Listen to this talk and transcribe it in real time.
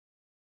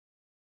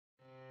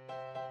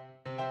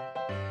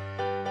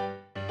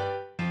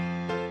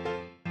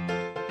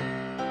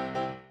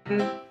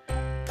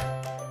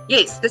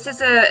Yes, this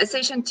is a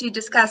session to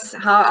discuss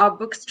how our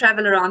books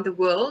travel around the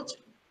world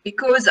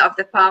because of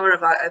the power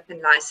of our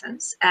open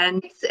license.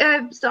 And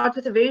let's start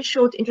with a very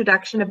short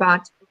introduction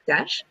about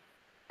Bookdash.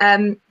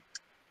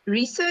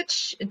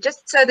 Research,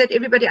 just so that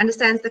everybody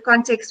understands the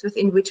context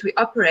within which we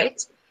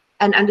operate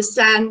and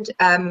understand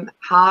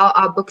how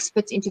our books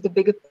fit into the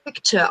bigger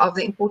picture of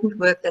the important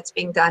work that's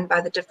being done by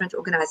the different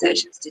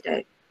organizations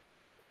today.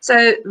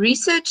 So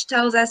research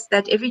tells us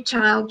that every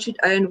child should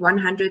own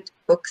 100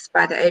 books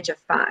by the age of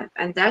 5.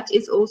 And that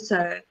is also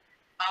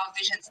our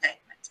vision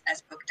statement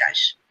as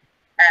Bookdash.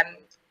 And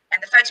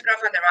the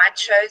photograph on the right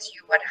shows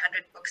you what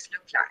 100 books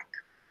look like.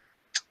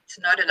 It's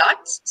not a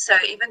lot. So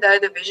even though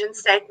the vision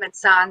statement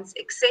sounds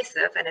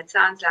excessive and it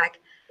sounds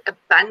like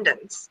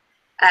abundance,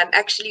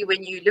 actually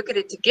when you look at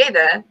it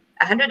together,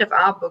 100 of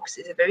our books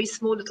is a very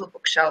small little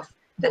bookshelf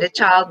that a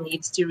child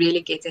needs to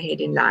really get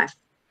ahead in life.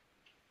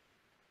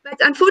 But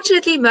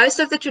unfortunately, most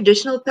of the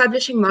traditional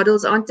publishing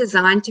models aren't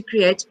designed to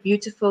create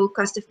beautiful,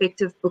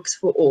 cost-effective books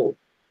for all.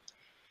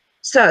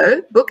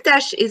 So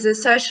Bookdash is a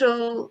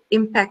social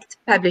impact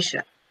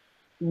publisher.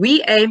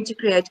 We aim to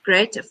create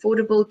great,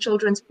 affordable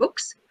children's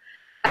books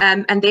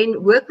and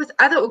then work with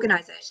other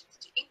organizations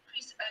to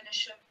increase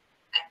ownership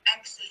and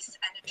access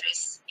and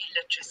address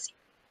illiteracy.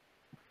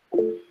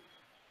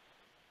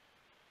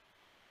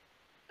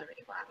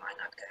 Sorry, why am I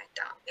not going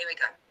down? There we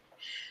go.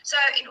 So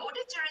in order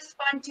to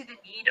respond to the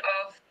need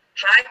of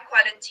high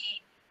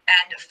quality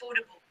and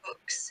affordable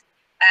books,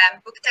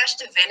 Bookdash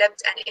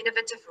developed an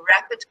innovative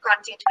rapid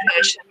content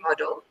creation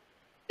model.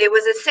 There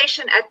was a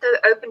session at the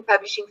Open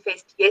Publishing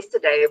Fest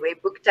yesterday where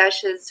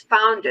Bookdash's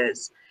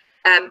founders,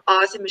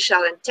 Arthur,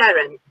 Michelle and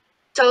Taryn,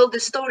 told the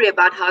story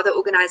about how the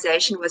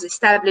organization was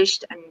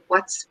established and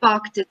what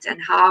sparked it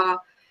and how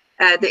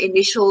the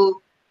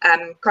initial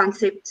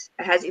concept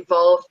has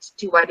evolved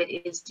to what it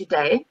is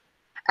today.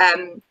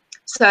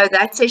 So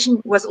that session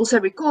was also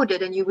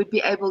recorded, and you would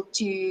be able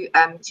to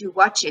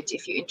watch it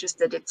if you're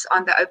interested. It's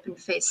on the Open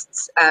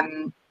Fest's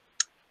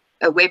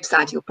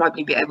website. You'll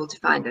probably be able to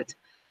find it.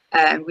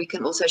 We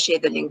can also share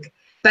the link.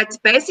 But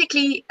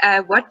basically,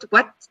 what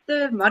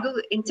the model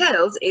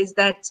entails is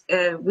that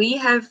we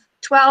have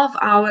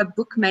 12-hour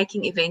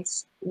bookmaking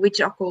events,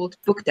 which are called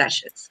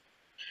Bookdashes.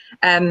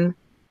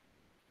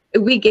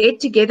 We get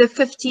together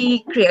 50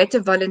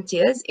 creative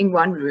volunteers in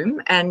one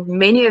room, and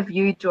many of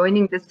you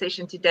joining this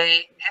session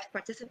today have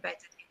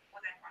participated in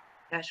more than one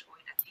dash or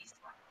in at least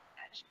one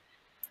dash.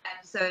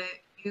 And so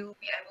you'll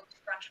be able to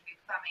contribute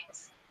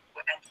comments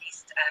or at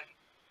least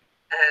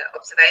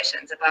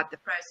observations about the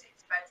process.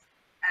 But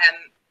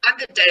on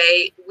the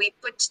day, we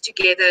put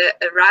together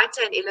a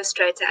writer, an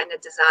illustrator, and a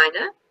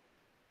designer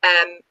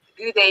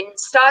who then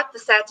start the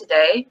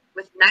Saturday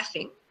with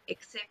nothing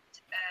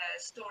except a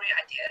story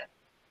idea,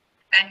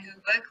 and who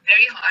work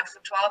very hard for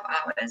 12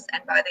 hours.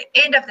 And by the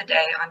end of the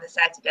day on the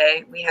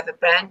Saturday, we have a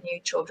brand new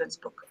children's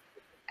book.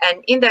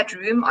 And in that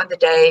room on the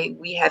day,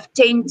 we have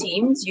 10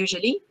 teams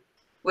usually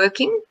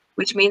working,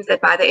 which means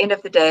that by the end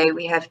of the day,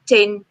 we have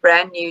 10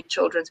 brand new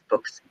children's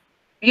books.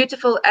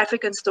 Beautiful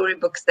African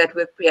storybooks that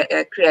were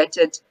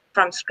created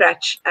from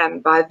scratch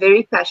by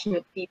very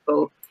passionate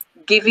people,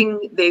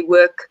 giving their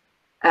work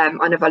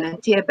on a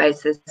volunteer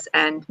basis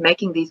and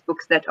making these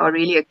books that are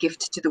really a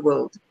gift to the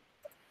world.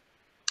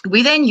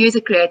 We then use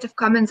a Creative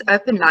Commons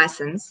open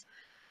license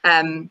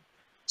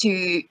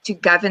to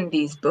govern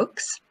these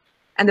books.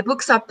 And the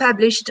books are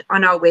published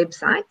on our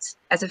website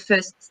as a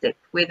first step,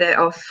 where they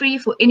are free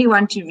for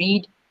anyone to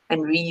read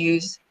and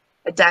reuse,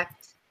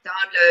 adapt,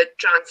 download,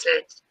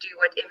 translate, do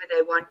whatever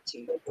they want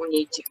to or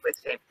need to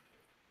with them.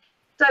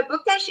 So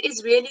Bookdash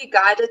is really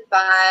guided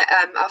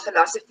by our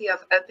philosophy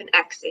of open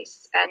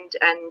access. And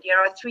here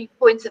are 3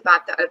 points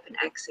about the open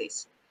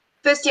access.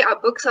 Firstly, our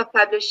books are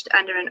published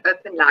under an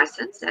open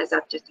license, as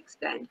I've just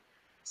explained.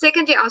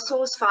 Secondly, our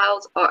source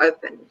files are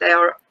open. They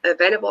are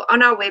available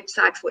on our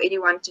website for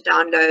anyone to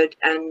download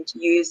and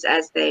use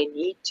as they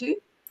need to.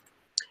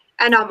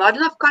 And our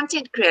model of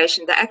content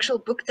creation, the actual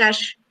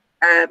Bookdash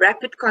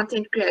rapid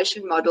content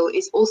creation model,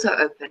 is also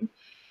open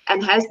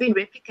and has been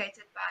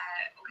replicated by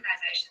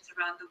organizations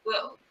around the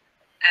world.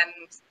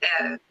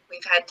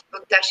 We've had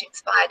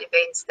Bookdash-inspired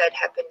events that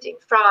happened in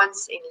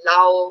France, in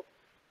Laos,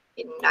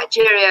 in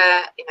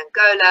Nigeria, in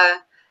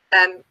Angola.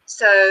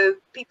 So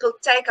people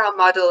take our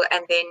model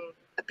and then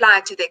apply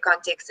it to their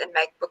context and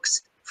make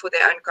books for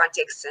their own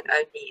contexts and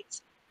own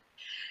needs.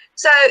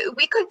 So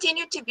we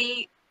continue to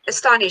be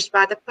astonished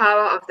by the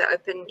power of the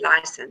open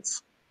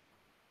license,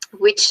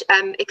 which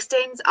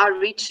extends our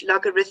reach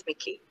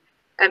logarithmically.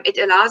 It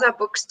allows our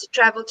books to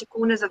travel to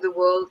corners of the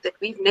world that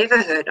we've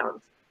never heard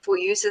of, for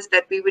uses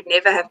that we would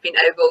never have been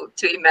able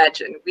to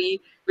imagine. We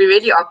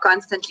really are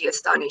constantly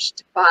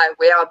astonished by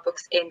where our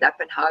books end up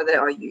and how they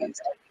are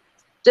used.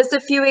 Just a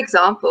few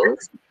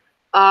examples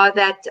are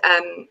that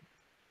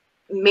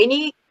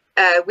many,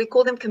 we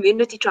call them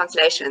community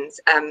translations,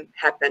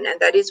 happen, and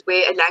that is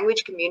where a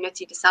language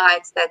community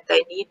decides that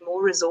they need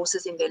more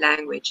resources in their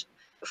language,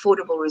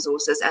 affordable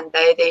resources, and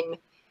they then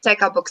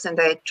take our books and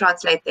they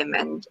translate them.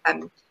 And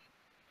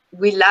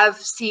we love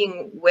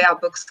seeing where our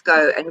books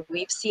go, and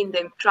we've seen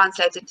them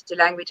translated to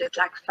languages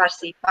like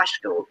Farsi,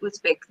 Pashto,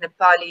 Uzbek,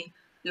 Nepali,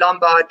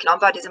 Lombard.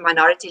 Lombard is a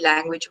minority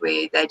language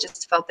where they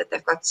just felt that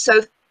they've got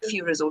so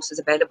few resources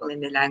available in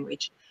their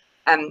language,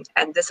 and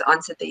this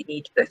answered their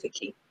need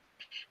perfectly.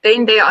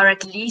 Then there are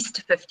at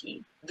least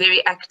 50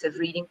 very active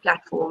reading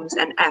platforms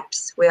and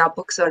apps where our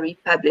books are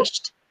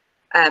republished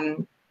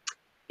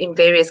in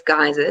various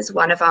guises.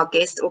 One of our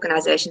guest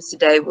organizations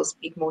today will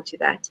speak more to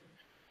that.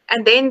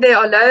 And then there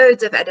are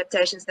loads of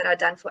adaptations that are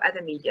done for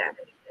other media.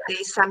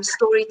 There's some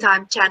story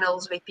time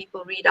channels where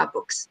people read our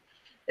books.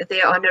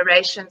 There are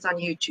narrations on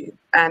YouTube.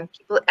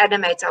 People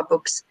animate our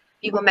books.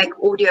 People make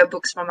audio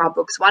books from our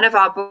books. One of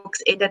our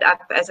books ended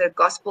up as a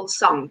gospel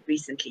song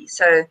recently.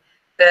 So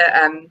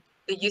the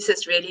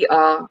uses really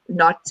are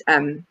not,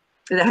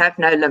 they have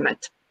no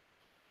limit.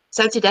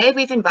 So today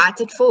we've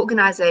invited 4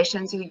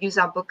 organizations who use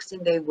our books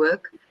in their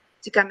work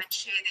to come and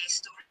share their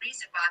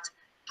stories about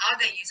how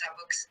they use our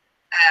books,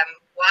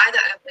 why the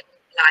open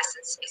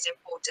license is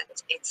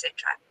important, etc.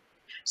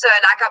 So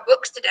like our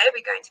books today,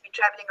 we're going to be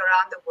traveling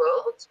around the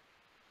world.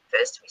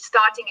 First, we're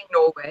starting in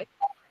Norway,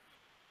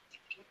 to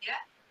India,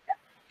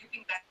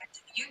 moving back to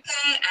the UK,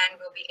 and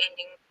we'll be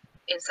ending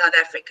in South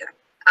Africa.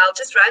 I'll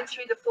just run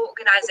through the 4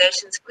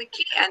 organizations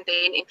quickly and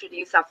then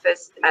introduce our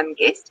first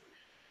guest.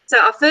 So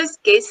our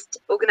first guest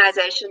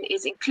organization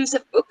is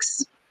Inclusive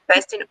Books,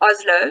 based in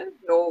Oslo,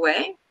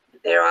 Norway.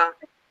 There are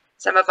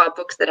some of our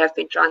books that have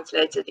been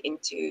translated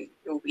into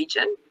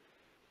Norwegian.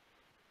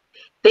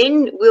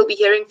 Then we'll be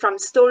hearing from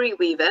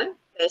Storyweaver,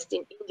 based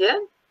in India,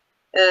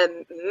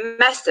 a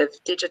massive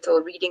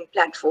digital reading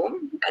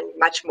platform and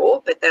much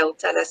more, but they'll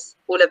tell us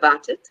all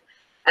about it.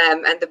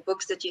 And the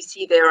books that you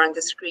see there on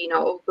the screen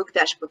are all Book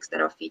Dash books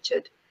that are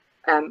featured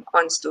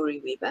on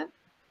Storyweaver.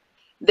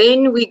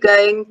 Then we're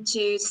going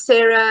to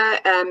Sarah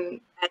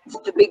at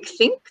The Big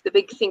Think. The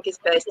Big Think is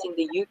based in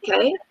the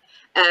UK,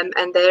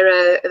 and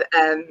they're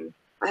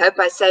I hope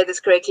I say this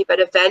correctly, but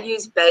a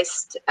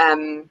values-based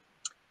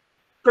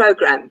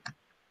program,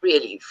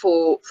 really,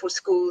 for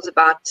schools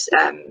about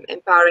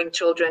empowering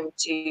children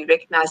to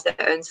recognize their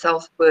own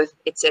self-worth,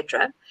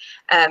 etc.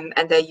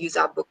 And they use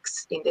our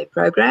books in their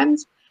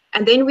programs.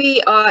 And then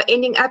we are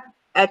ending up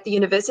at the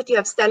University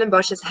of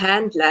Stellenbosch's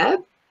Hand Lab.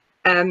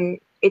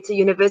 It's a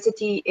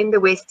university in the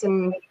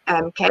Western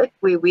Cape,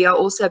 where we are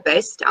also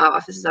based. Our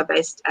offices are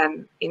based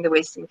in the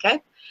Western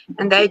Cape,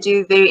 and they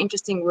do very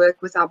interesting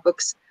work with our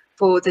books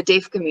for the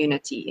deaf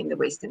community in the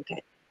Western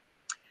Cape.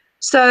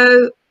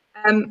 So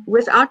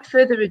without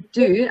further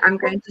ado, I'm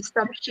going to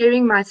stop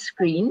sharing my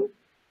screen.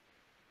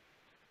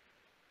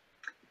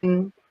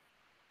 And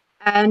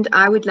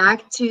I would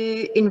like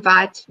to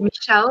invite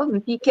Michelle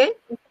Mpike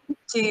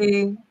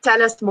to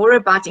tell us more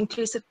about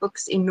Inclusive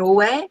Books in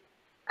Norway,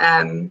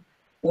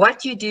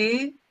 what you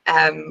do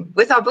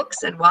with our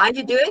books and why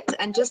you do it,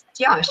 and just,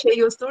 yeah, share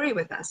your story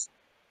with us.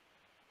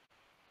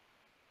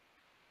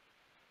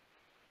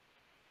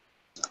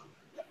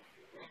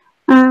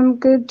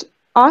 Good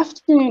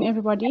afternoon,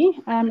 everybody.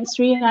 It's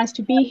really nice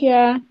to be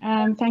here.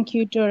 Thank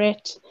you,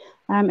 Dorette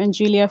and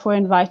Julia, for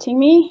inviting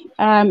me.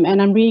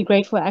 And I'm really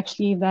grateful,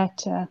 actually,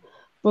 that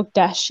Book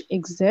Dash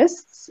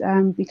exists,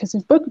 because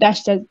if Book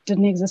Dash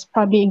didn't exist,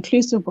 probably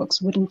Inclusive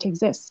Books wouldn't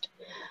exist.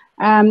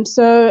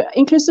 So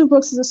Inclusive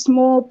Books is a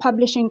small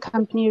publishing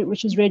company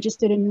which is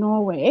registered in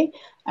Norway.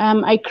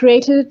 I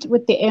created it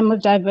with the aim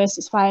of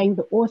diversifying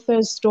the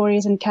authors,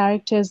 stories, and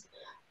characters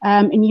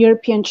in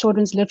European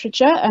children's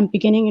literature,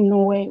 beginning in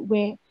Norway,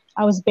 where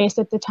I was based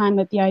at the time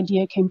that the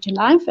idea came to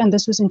life, and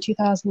this was in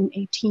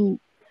 2018.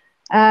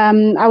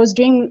 I was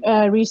doing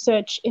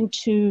research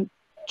into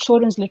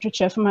children's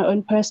literature for my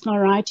own personal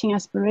writing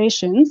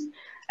aspirations,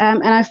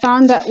 and I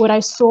found that what I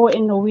saw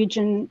in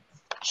Norwegian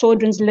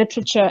children's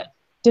literature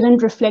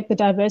didn't reflect the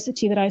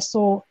diversity that I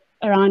saw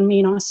around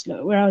me in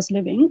Oslo, where I was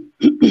living.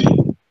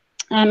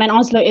 And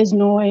Oslo is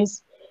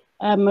Norway's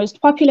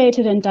most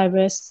populated and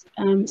diverse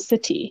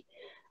city.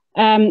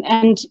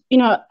 And, you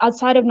know,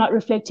 outside of not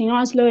reflecting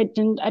Oslo, I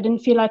didn't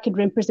feel like it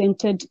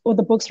represented, or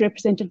the books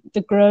represented, the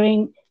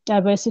growing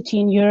diversity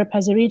in Europe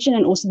as a region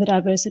and also the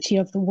diversity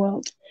of the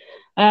world.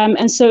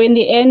 And so in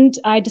the end,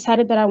 I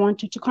decided that I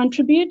wanted to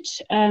contribute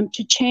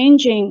to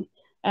changing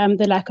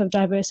the lack of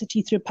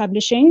diversity through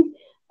publishing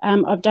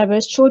of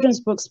diverse children's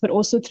books, but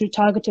also through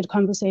targeted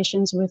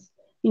conversations with,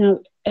 you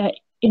know,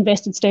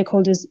 invested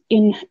stakeholders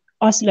in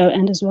Oslo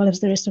and as well as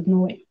the rest of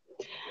Norway.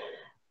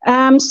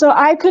 So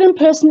I couldn't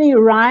personally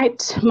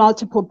write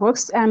multiple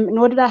books,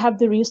 nor did I have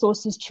the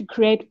resources to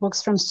create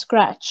books from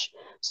scratch.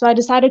 So I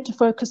decided to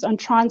focus on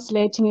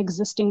translating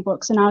existing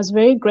books, and I was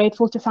very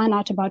grateful to find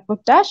out about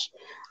Book Dash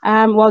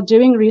while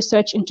doing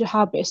research into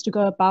how best to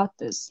go about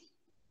this.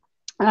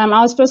 I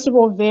was first of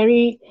all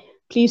very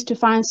pleased to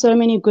find so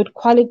many good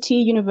quality,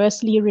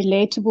 universally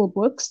relatable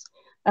books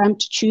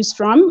to choose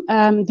from.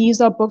 These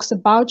are books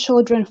about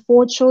children,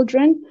 for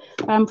children.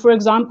 For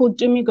example,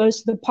 Dummy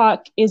Goes to the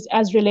Park is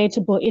as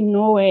relatable in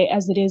Norway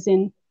as it is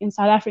in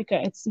South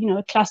Africa. It's, you know,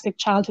 a classic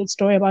childhood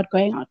story about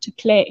going out to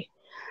play.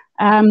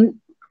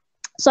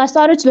 So I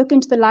started to look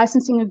into the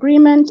licensing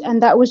agreement,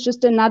 and that was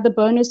just another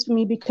bonus for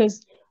me,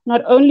 because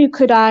not only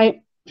could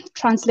I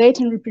translate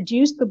and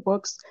reproduce the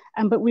books,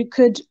 but we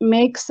could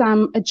make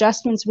some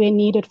adjustments where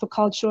needed for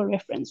cultural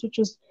reference, which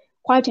was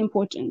quite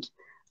important.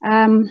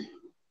 And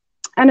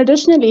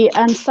additionally,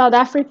 South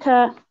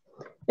Africa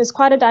is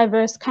quite a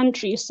diverse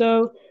country.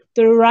 So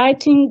the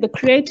writing, the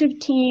creative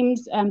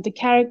teams, the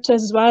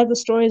characters, as well as the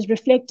stories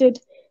reflected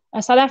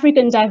South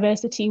African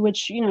diversity,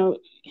 which, you know,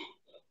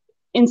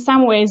 in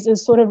some ways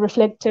is sort of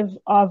reflective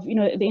of, you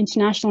know, the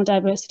international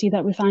diversity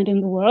that we find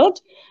in the world.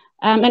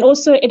 And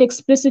also it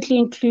explicitly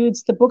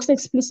includes, the books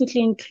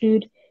explicitly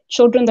include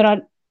children that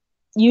are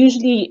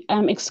usually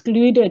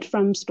excluded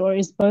from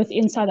stories, both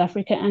in South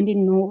Africa and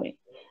in Norway.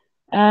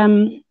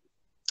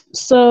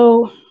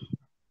 So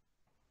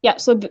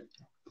it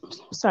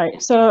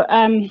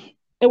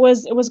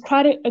was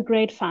quite a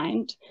great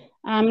find.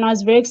 And I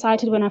was very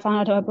excited when I found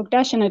out about Book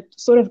Dash, and it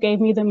sort of gave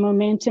me the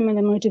momentum and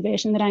the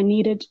motivation that I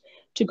needed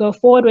to go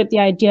forward with the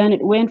idea. And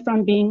it went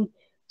from being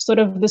sort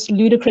of this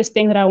ludicrous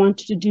thing that I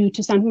wanted to do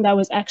to something that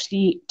was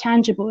actually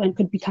tangible and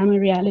could become a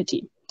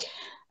reality.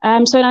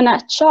 So in a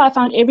nutshell, I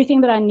found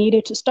everything that I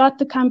needed to start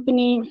the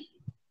company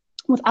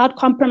without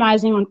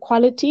compromising on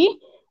quality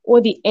or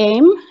the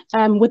aim,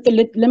 with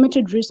the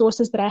limited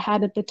resources that I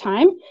had at the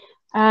time.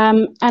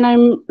 And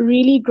I'm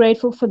really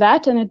grateful for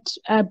that. And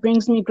it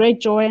brings me great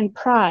joy and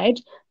pride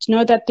to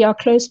know that there are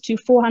close to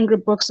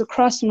 400 books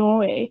across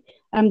Norway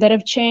that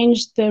have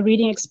changed the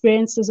reading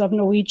experiences of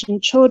Norwegian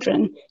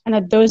children, and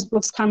that those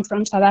books come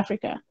from South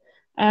Africa.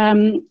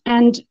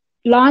 And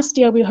last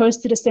year, we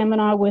hosted a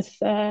seminar with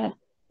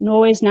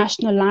Norway's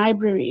National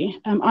Library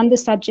on the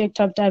subject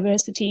of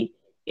diversity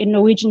in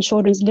Norwegian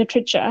children's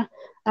literature.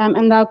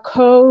 And our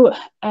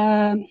co-host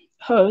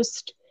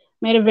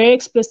made a very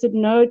explicit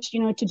note, you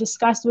know, to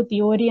discuss with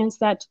the audience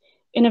that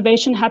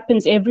innovation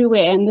happens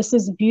everywhere. And this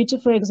is a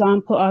beautiful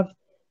example of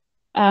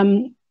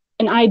an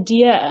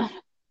idea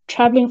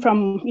traveling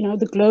from, you know,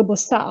 the global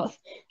south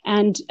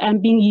and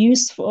being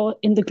useful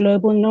in the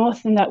global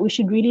north, and that we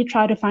should really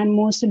try to find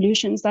more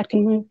solutions that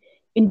can move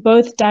in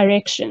both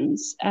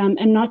directions,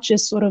 and not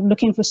just sort of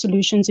looking for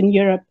solutions in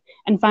Europe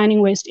and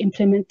finding ways to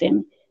implement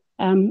them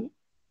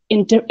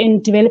in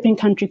developing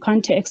country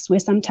contexts where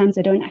sometimes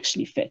they don't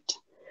actually fit.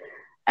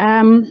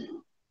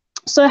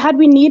 So had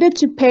we needed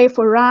to pay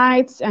for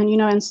rights and, you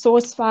know, and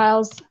source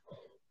files,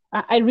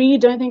 I really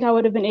don't think I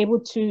would have been able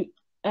to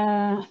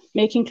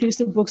make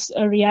inclusive books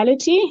a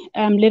reality,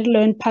 let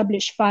alone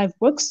publish 5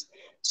 books.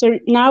 So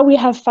now we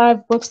have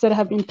 5 books that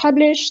have been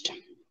published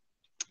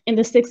in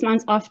the 6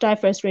 months after I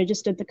first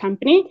registered the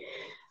company.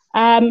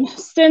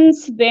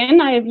 Since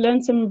then, I have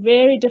learned some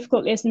very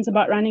difficult lessons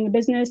about running a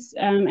business,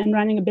 and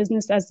running a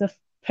business as a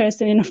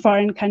person in a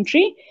foreign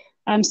country.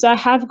 So I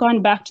have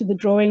gone back to the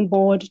drawing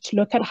board to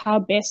look at how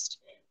best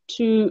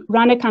to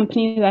run a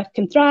company that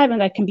can thrive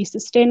and that can be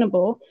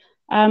sustainable.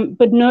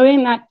 But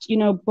knowing that, you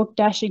know, Book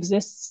Dash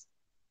exists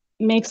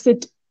makes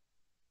it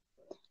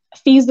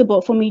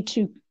feasible for me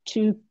to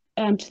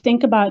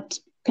think about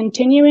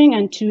continuing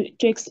and to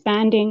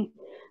expanding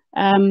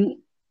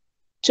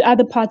to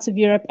other parts of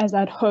Europe as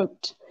I'd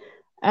hoped.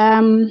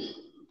 Sorry,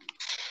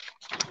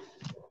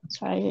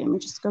 let me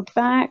just go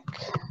back.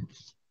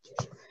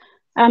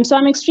 So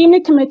I'm extremely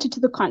committed to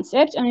the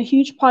concept, and a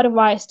huge part of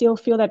why I still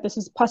feel that this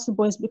is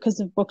possible is because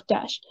of Book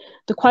Dash,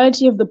 the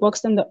quality of the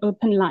books and the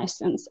open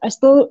license. I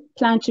still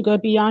plan to go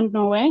beyond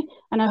Norway,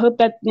 and I hope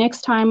that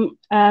next time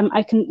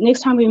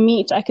we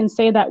meet, I can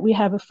say that we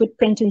have a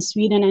footprint in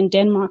Sweden and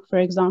Denmark, for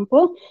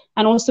example,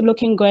 and also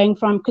going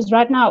from, because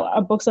right now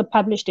our books are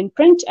published in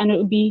print, and it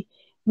would be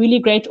really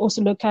great to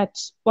also look at,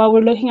 well, we're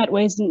looking at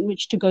ways in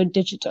which to go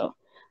digital.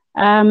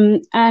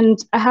 And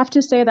I have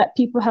to say that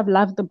people have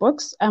loved the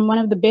books. And one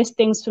of the best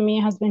things for me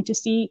has been to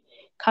see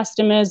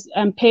customers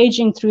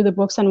paging through the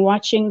books and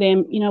watching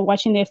them, you know,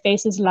 watching their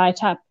faces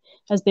light up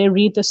as they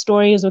read the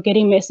stories, or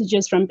getting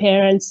messages from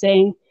parents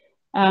saying,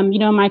 you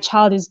know, my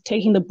child is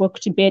taking the book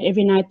to bed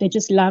every night. They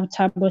just love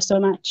Tabo so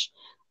much.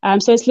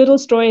 So it's little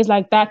stories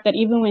like that, that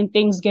even when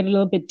things get a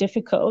little bit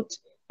difficult,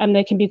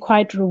 they can be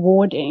quite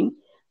rewarding.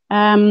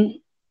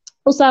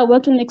 Also, I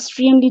worked with an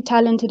extremely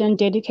talented and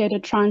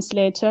dedicated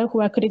translator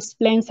who I could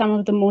explain some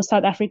of the more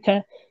South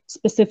Africa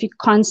specific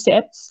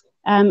concepts.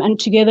 And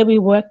together we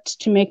worked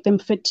to make them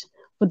fit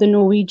for the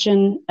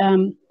Norwegian,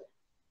 to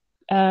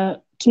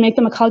make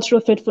them a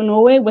cultural fit for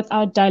Norway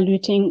without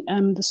diluting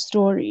the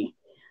story.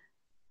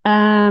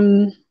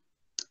 Yeah,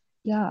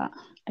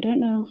 I don't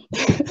know.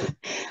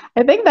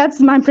 I think that's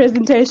my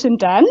presentation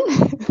done.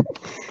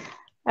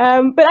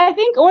 But I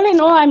think all in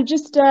all, I'm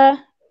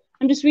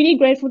just really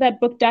grateful that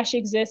Book Dash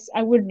exists.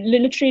 I would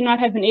literally not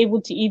have been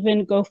able to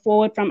even go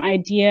forward from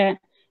idea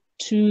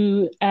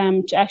to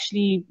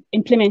actually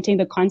implementing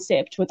the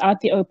concept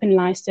without the open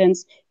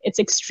license. It's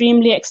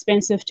extremely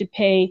expensive to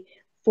pay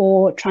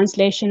for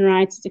translation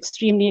rights. It's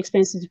extremely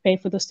expensive to pay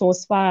for the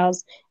source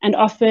files. And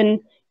often,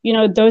 you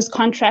know, those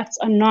contracts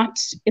are not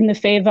in the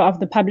favor of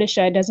the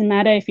publisher. It doesn't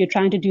matter if you're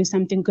trying to do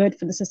something good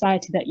for the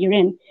society that you're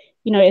in.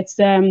 You know, it's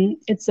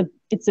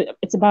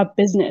about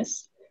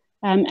business.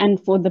 and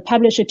for the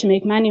publisher to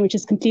make money, which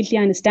is completely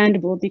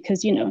understandable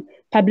because,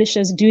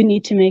 publishers do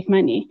need to make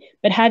money.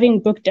 But having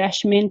Book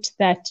Dash meant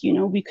that,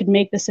 we could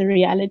make this a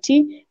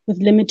reality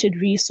with limited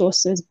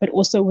resources, but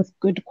also with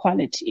good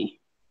quality.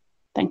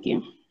 Thank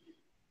you.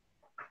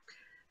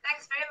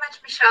 Thanks very much,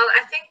 Michelle.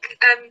 I think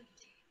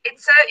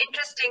it's so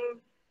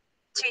interesting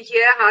to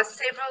hear how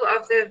several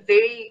of the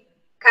very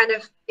kind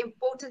of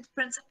important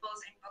principles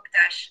in Book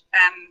Dash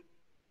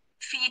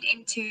feed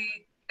into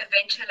a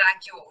venture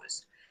like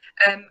yours.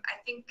 I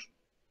think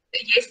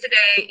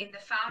yesterday in the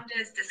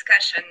founders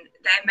discussion,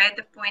 they made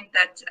the point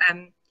that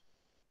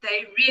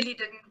they really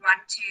didn't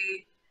want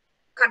to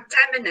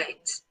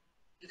contaminate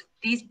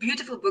these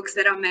beautiful books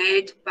that are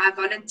made by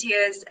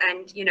volunteers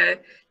and,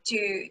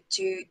 to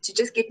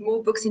just get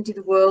more books into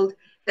the world.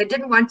 They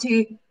didn't want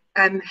to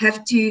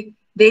have to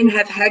then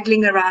have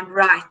haggling around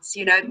rights,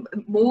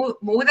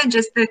 more than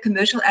just the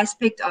commercial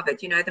aspect of it,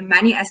 the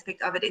money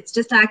aspect of it. It's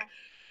just like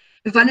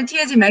the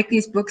volunteers who make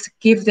these books,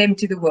 give them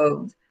to the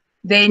world,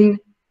 then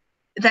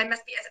they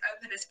must be as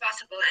open as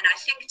possible. And I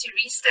think to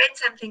restate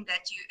something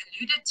that you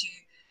alluded to,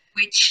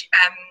 which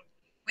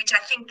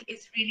I think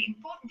is really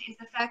important, is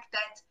the fact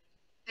that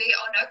there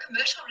are no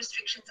commercial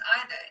restrictions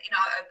either in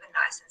our open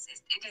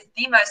licenses. It is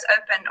the most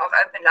open of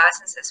open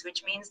licenses,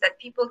 which means that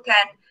people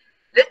can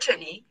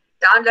literally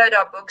download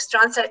our books,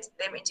 translate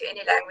them into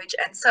any language,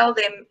 and sell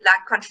them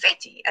like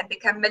confetti and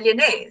become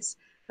millionaires.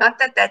 Not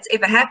that that's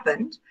ever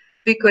happened,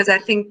 because I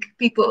think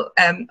people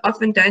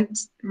often don't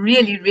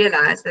really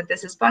realize that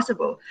this is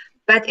possible.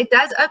 But it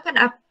does open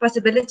up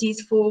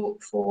possibilities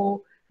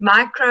for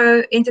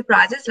micro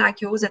enterprises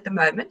like yours at the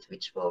moment,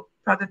 which will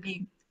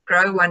probably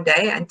grow one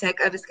day and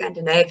take over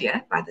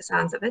Scandinavia by the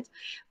sounds of it.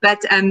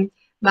 But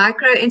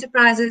micro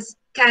enterprises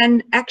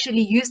can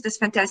actually use this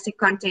fantastic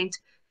content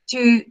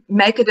to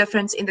make a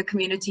difference in the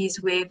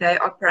communities where they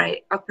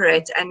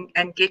operate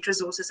and get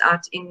resources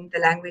out in the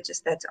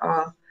languages that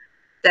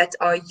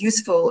are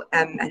useful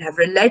and have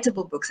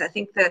relatable books. I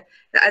think the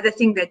other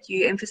thing that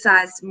you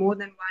emphasize more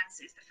than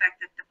once is the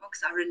fact that the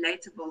books are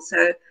relatable.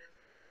 So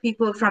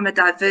people from a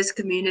diverse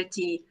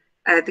community,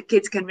 the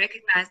kids can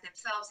recognize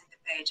themselves in the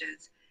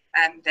pages,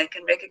 they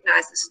can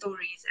recognize the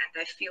stories, and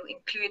they feel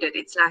included.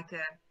 It's like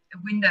a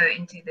window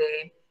into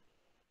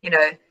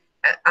their,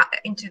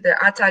 into the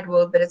outside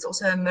world, but it's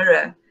also a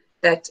mirror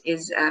that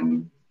is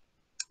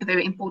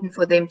very important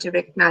for them to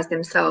recognize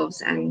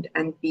themselves and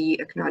be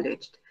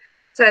acknowledged.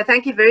 So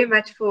thank you very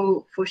much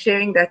for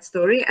sharing that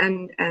story,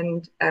 and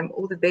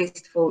all the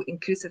best for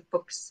inclusive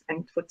books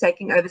and for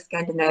taking over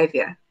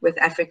Scandinavia with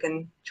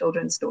African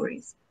children's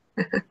stories.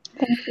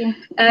 Thank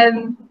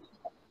you.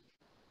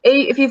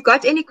 If you've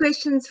got any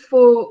questions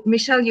for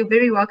Michelle, you're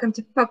very welcome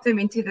to pop them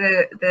into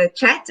the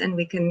chat, and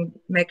we can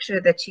make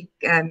sure that she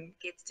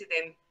gets to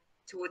them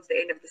towards the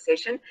end of the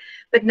session.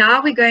 But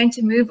now we're going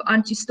to move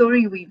on to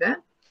Storyweaver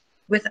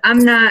with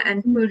Amna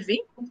and Purvi.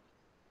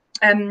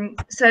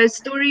 So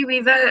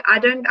Storyweaver,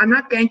 I'm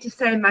not going to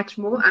say much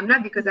more, Amna,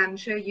 because I'm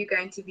sure you're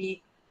going to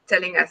be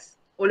telling us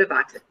all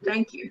about it.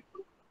 Thank you.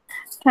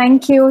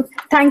 Thank you.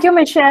 Thank you,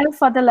 Michelle,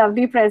 for the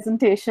lovely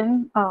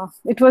presentation.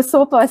 It was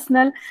so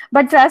personal,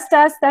 but trust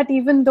us that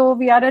even though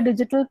we are a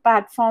digital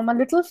platform, a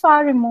little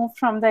far removed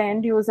from the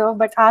end user,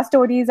 but our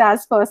story is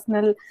as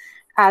personal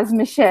as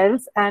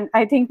Michelle's, and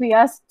I think we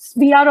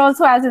are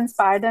also as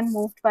inspired and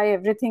moved by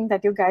everything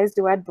that you guys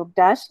do at Book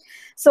Dash.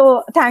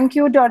 So thank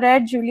you,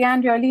 Dorette, Julia,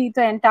 and really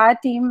the entire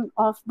team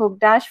of Book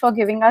Dash for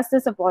giving us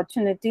this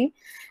opportunity.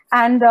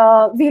 And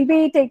we'll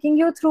be taking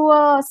you through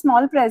a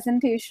small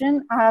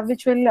presentation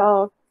which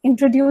will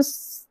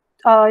introduce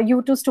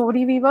you to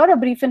Storyweaver, a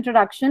brief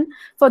introduction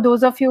for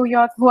those of you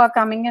who are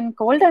coming in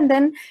cold, and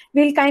then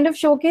we'll kind of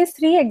showcase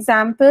 3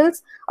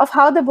 examples of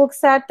how the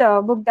books at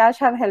Book Dash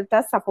have helped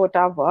us support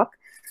our work.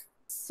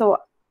 So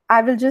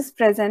I will just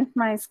present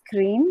my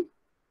screen.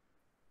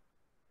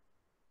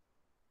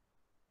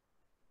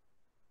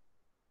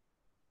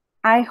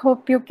 I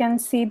hope you can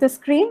see the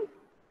screen.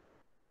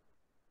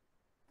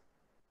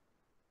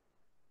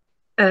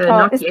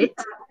 Not yet.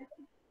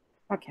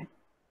 Okay.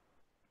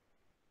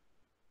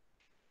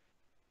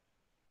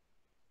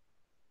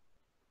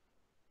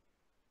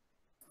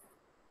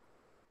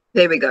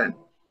 There we go.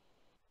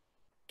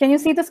 Can you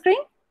see the screen?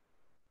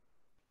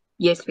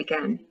 Yes, we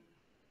can.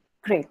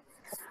 Great.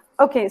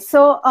 Okay,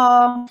 so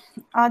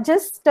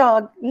just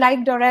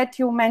like Dorette,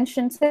 you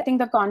mentioned setting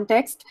the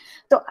context.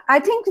 So I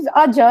think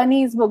our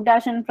journeys, Book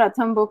Dash and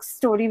Pratham Books,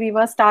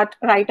 Storyweaver, start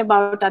right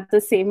about at the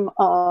same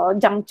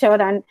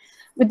juncture and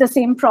with the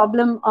same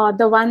problem,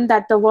 the one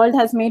that the world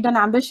has made an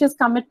ambitious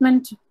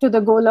commitment to the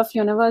goal of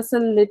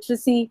universal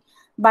literacy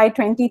by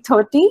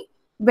 2030,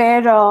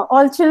 where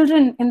all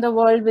children in the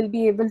world will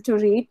be able to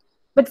read.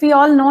 But we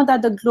all know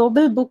that the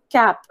global book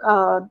cap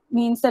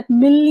means that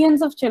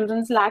millions of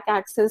children lack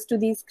access to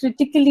these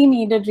critically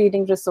needed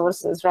reading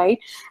resources, right?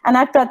 And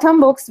at Pratham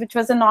Books, which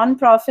was a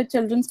non-profit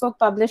children's book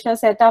publisher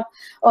set up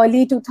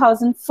early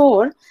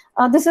 2004,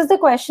 this is the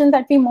question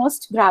that we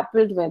most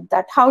grappled with,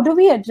 that how do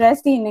we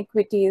address the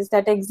inequities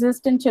that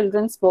exist in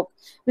children's book,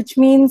 which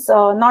means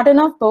not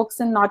enough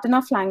books in not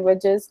enough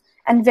languages,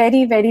 and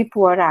very, very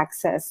poor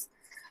access.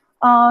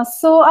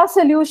 So our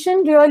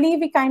solution really,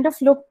 we kind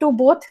of look to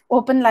both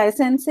open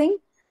licensing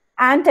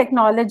and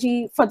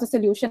technology for the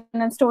solution,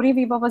 and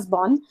Storyweaver was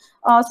born.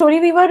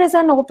 Storyweaver is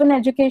an open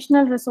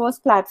educational resource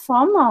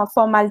platform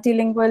for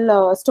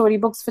multilingual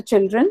storybooks for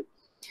children.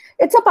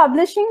 It's a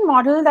publishing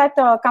model that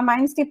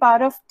combines the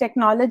power of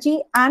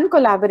technology and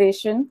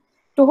collaboration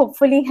to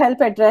hopefully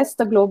help address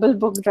the global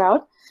book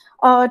drought.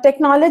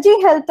 Technology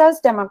helped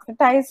us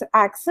democratize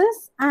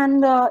access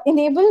and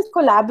enable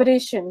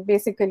collaboration,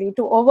 basically,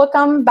 to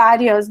overcome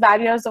barriers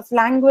of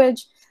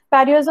language,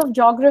 barriers of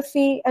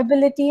geography,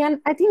 ability, and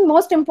I think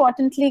most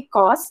importantly,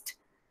 cost.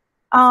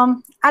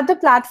 At the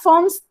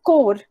platform's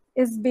core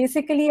is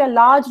basically a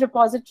large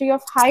repository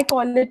of high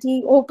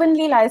quality,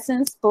 openly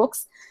licensed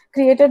books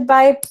created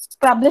by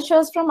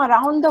publishers from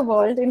around the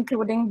world,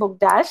 including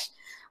BookDash.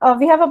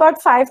 We have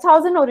about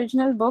 5,000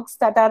 original books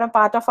that are a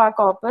part of our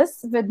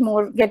corpus, with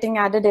more getting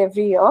added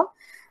every year.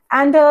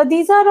 And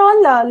these are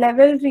all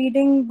level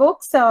reading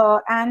books,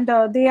 and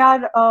they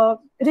are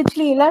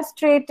richly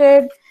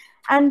illustrated,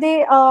 and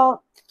they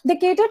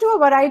cater to a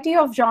variety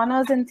of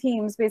genres and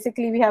themes.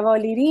 Basically, we have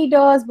early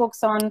readers,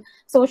 books on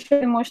social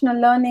emotional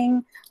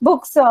learning,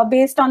 books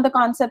based on the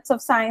concepts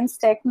of science,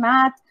 tech,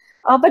 math,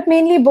 but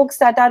mainly books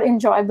that are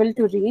enjoyable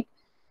to read.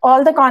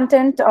 All the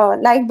content,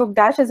 like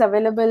BookDash, is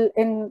available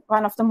in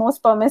one of the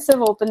most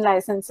permissive open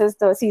licenses,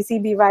 the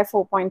CC BY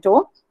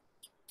 4.0,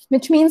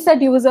 which means that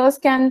users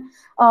can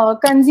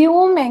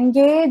consume,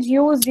 engage,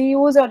 use,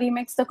 reuse, or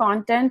remix the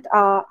content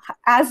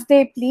as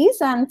they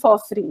please and for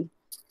free.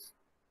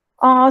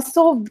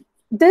 So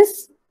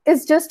this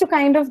is just to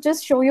kind of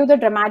just show you the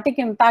dramatic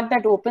impact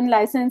that open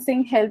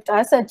licensing helped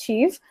us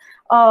achieve,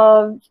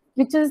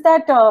 which is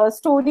that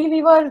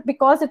Storyweaver,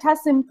 because it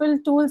has simple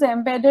tools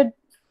embedded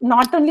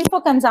not only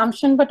for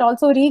consumption, but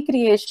also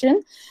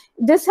recreation,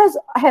 this has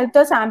helped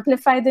us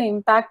amplify the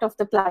impact of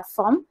the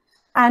platform.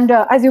 And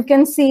as you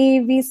can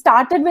see, we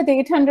started with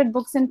 800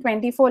 books in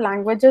 24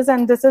 languages,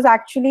 and this is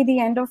actually the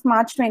end of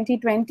March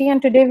 2020.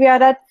 And today we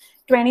are at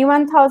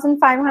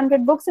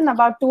 21,500 books in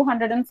about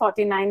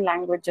 249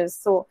 languages.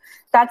 So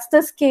that's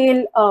the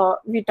scale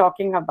we're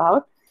talking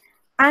about.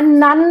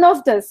 And none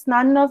of this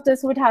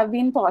would have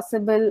been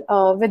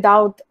possible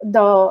without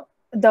the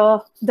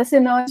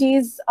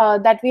synergies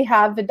that we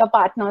have with the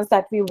partners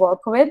that we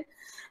work with.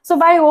 So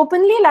by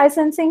openly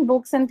licensing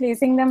books and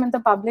placing them in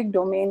the public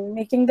domain,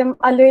 making them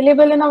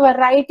available in a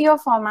variety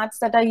of formats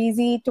that are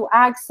easy to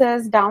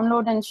access,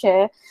 download, and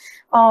share,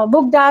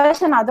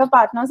 BookDash and other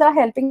partners are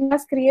helping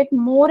us create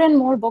more and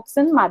more books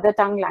in mother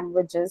tongue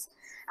languages,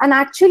 and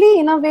actually,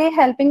 in a way,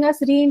 helping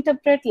us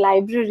reinterpret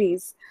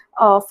libraries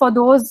for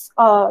those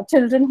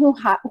children who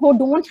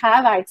don't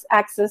have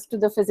access to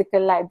the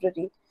physical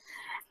library.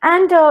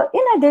 And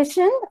in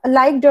addition,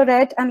 like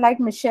Dorette and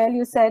like Michelle,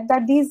 you said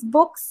that these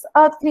books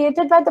are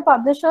created by the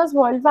publishers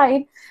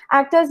worldwide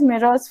act as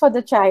mirrors for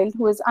the child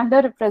who is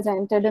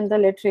underrepresented in the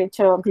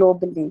literature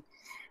globally.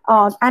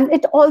 And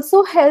it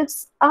also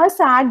helps us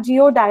add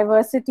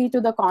geodiversity to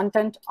the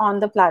content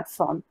on the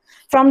platform.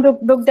 From the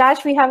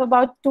BookDash, we have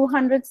about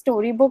 200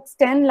 storybooks,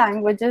 10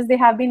 languages. They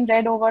have been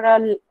read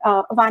over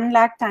 1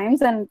 lakh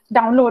times and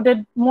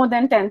downloaded more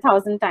than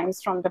 10,000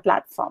 times from the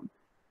platform.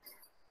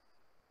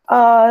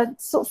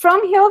 So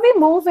from here, we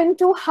move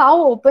into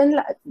how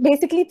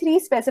basically 3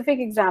 specific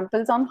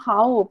examples on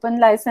how open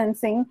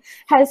licensing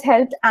has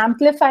helped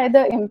amplify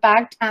the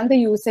impact and the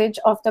usage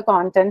of the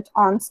content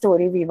on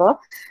Storyweaver.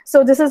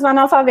 So this is one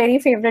of our very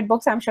favorite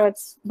books. I'm sure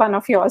it's one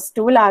of yours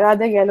too, Lara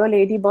the Yellow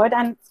Ladybird,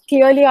 and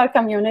clearly our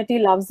community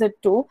loves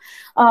it too.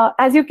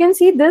 As you can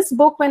see, this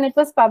book, when it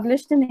was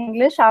published in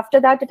English,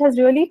 after that, it has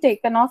really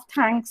taken off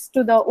thanks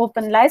to the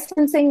open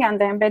licensing and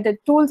the embedded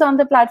tools on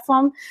the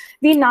platform.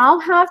 We now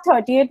have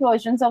 38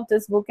 versions of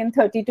this book in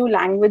 32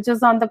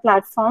 languages on the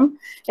platform.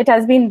 It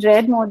has been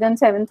read more than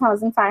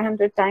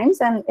 7,500 times,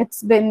 and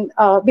it's been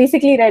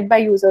basically read by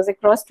users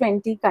across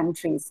 20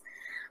 countries.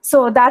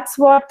 So that's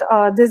what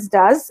this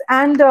does.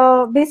 And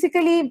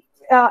basically,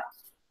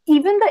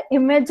 even the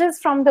images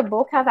from the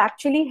book have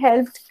actually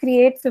helped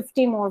create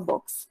 50 more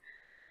books.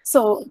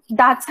 So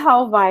that's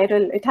how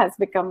viral it has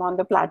become on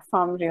the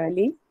platform,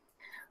 really.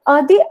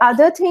 The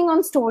other thing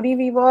on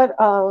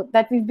Storyweaver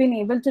that we've been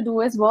able to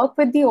do is work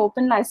with the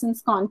open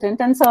license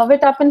content and serve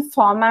it up in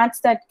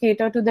formats that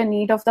cater to the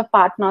need of the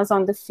partners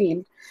on the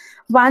field.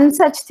 One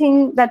such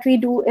thing that we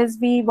do is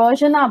we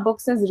version our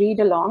books as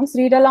read-alongs.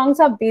 Read-alongs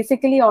are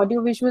basically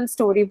audiovisual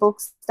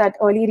storybooks that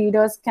early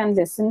readers can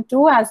listen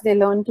to as they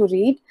learn to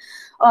read.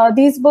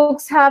 These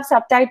books have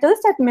subtitles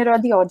that mirror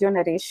the audio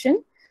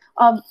narration,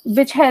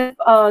 which help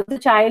the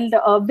child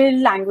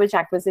build language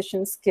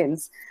acquisition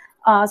skills.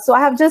 So I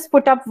have just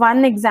put up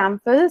one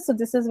example. So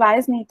this is Why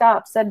is Nita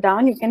Upside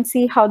Down? You can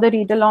see how the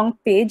read-along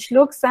page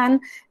looks. And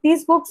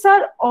these books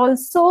are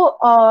also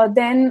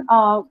then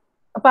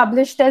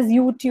published as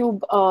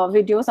YouTube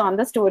videos on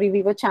the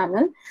Storyweaver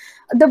channel.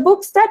 The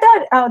books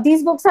that are,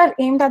 these books are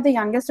aimed at the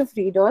youngest of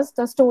readers.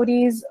 The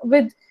stories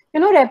with,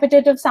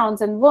 repetitive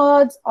sounds and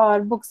words, or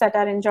books that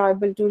are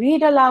enjoyable to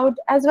read aloud,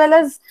 as well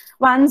as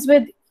ones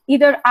with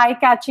either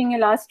eye-catching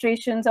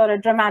illustrations or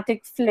a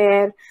dramatic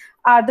flair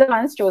are the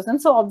ones chosen.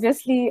 So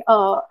obviously,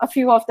 a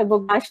few of the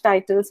Book Dash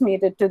titles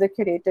made it to the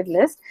curated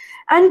list.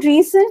 And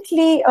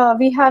recently,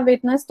 we have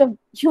witnessed a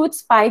huge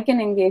spike in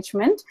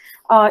engagement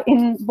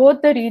in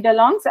both the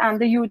read-alongs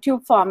and the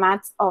YouTube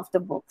formats of the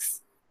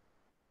books.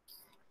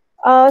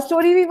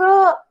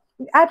 Storyweaver,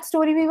 at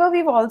Storyweaver,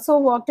 we've also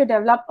worked to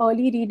develop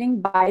early reading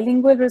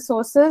bilingual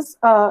resources,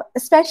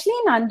 especially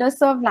in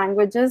underserved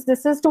languages.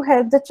 This is to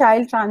help the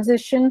child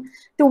transition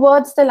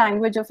towards the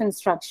language of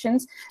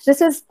instructions.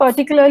 This is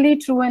particularly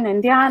true in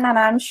India, and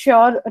I'm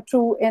sure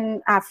true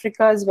in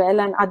Africa as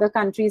well and other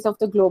countries of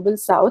the global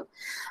south.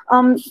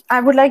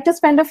 I would like to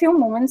spend a few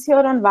moments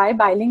here on why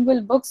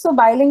bilingual books. So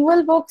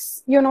bilingual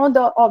books, you know,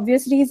 the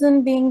obvious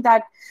reason being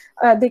that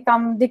they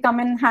come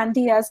in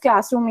handy as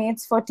classroom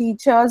aids for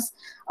teachers,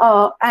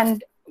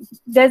 and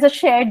there's a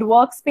shared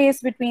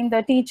workspace between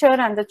the teacher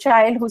and the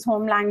child whose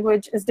home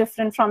language is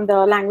different from the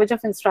language of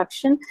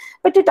instruction.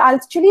 But it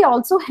actually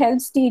also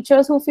helps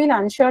teachers who feel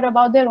unsure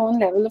about their own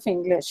level of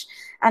English,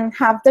 and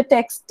having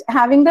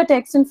the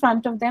text in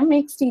front of them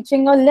makes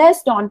teaching a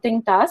less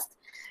daunting task,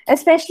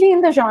 especially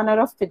in the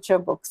genre of picture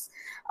books.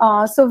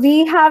 So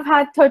we have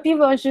had 30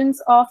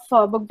 versions of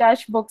Book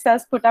Dash books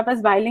as put up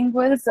as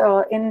bilinguals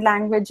in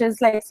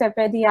languages like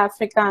Sepedi,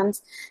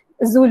 Afrikaans,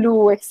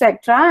 Zulu,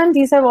 etc. And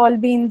these have all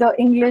been the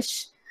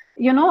English,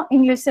 you know,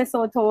 English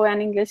Sesotho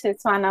and English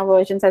Setswana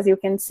versions, as you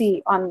can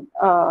see on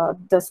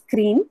the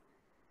screen.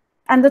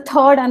 And the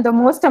third and the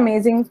most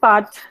amazing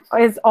part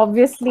is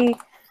obviously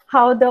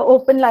how the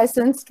open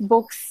licensed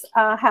books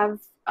have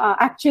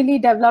actually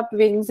developed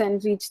wings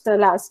and reached the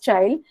last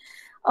child.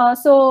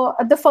 So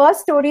the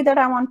first story that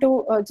I want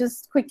to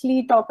just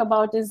quickly talk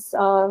about is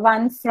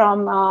one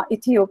from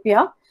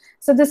Ethiopia.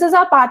 So this is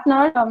our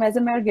partner,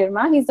 Mezamer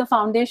Girma. He's the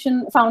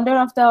founder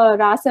of the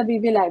Ras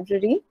Habibi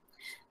Library.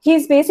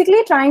 He's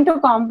basically trying to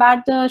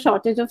combat the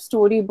shortage of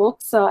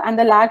storybooks and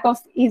the lack of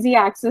easy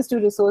access to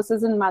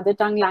resources in mother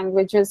tongue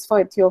languages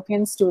for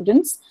Ethiopian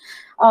students.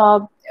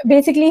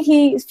 Basically,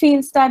 he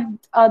feels that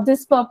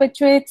this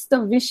perpetuates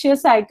the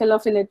vicious cycle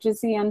of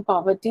illiteracy and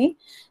poverty.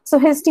 So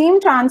his team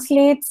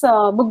translates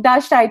Book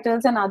Dash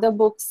titles and other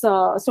books,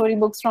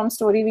 storybooks from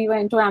Storyweaver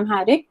into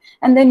Amharic,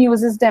 and then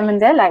uses them in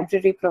their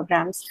library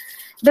programs.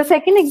 The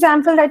second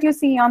example that you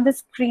see on the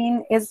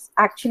screen is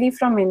actually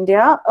from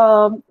India.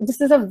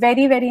 This is a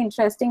very, very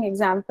interesting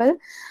example.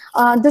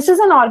 This is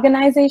an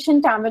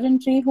organization,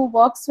 Tamarind Tree, who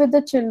works with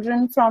the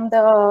children from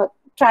the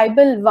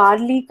tribal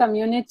Varli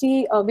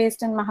community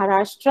based in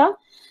Maharashtra.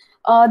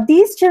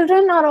 These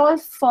children are all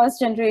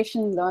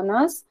first-generation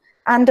learners.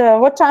 And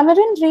what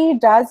Tamarind Tree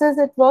does is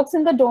it works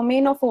in the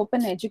domain of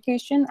open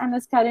education and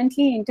is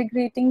currently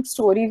integrating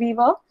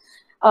Storyweaver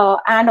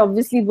and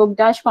obviously Book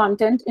Dash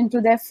content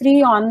into their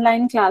free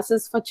online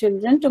classes for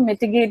children to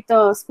mitigate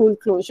the school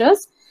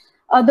closures.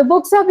 The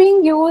books are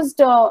being used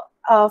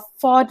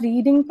for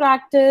reading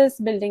practice,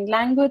 building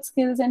language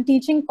skills, and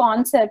teaching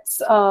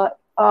concepts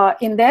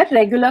in their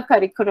regular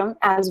curriculum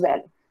as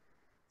well.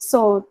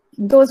 So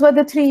those were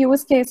the three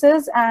use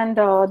cases, and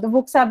the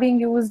books are being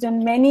used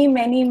in many,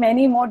 many,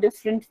 many more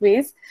different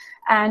ways.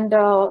 And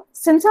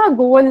since our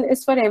goal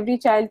is for every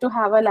child to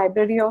have a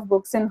library of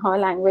books in her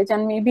language,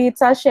 and maybe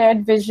it's our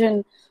shared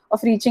vision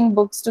of reaching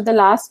books to the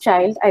last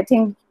child, I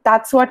think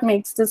that's what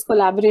makes this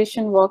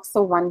collaboration work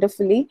so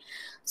wonderfully.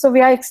 So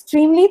we are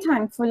extremely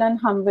thankful and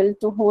humbled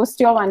to host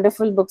your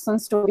wonderful books on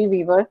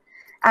Storyweaver.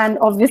 And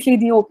obviously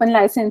the open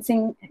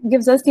licensing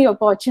gives us the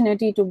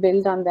opportunity to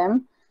build on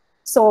them.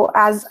 So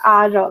as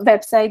our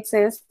website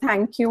says,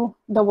 thank you.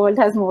 The world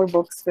has more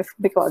books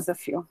because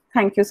of you.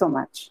 Thank you so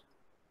much.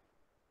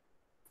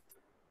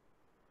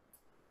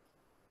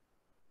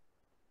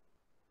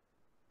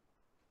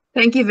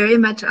 Thank you very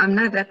much,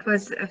 Amna. That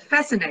was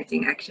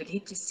fascinating,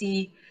 actually, to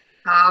see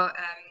how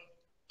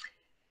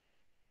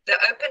the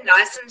open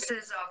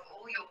licenses of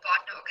all your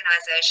partner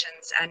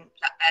organizations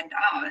and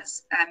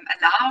ours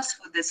allows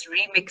for this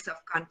remix of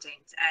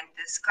content and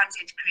this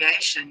content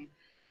creation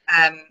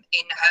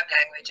in home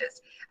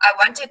languages. I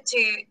wanted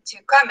to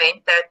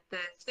comment that the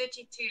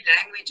 32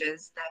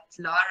 languages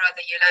that Lara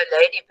the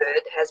Yellow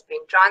Ladybird has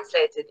been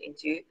translated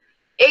into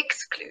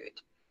exclude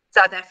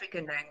South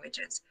African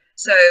languages.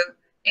 So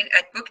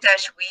at Book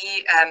Dash,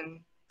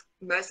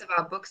 most of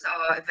our books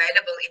are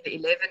available in the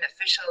 11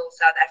 official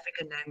South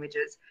African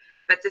languages,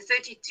 but the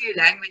 32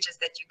 languages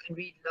that you can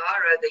read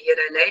Lara the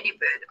Yellow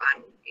Ladybird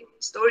on in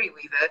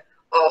Storyweaver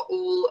are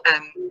all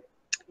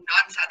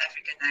non-South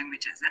African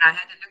languages. And I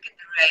had a look at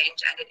the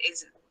range, and it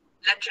is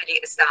literally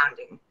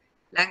astounding.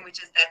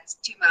 Languages that,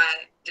 to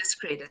my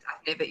discredit,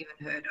 I've never even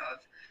heard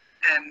of.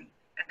 And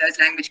those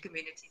language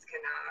communities can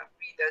now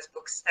read those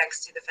books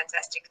thanks to the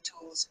fantastic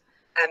tools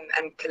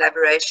and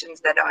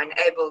collaborations that are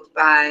enabled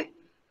by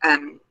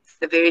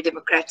the very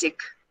democratic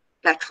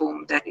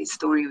platform that is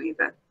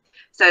Storyweaver.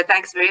 So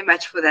thanks very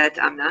much for that,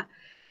 Amna.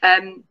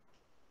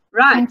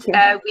 Right,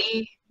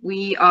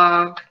 we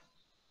are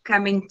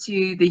coming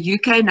to the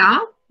UK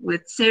now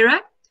with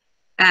Sarah,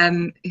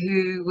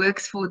 who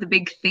works for The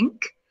Big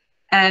Think.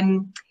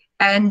 And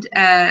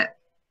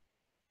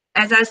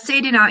as I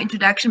said in our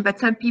introduction, but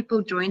some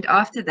people joined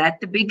after that,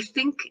 the Big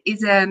Think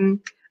is a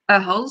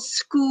whole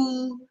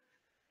school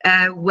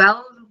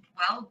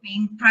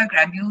well-being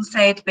program. You'll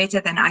say it better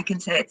than I can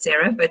say it,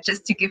 Sarah, but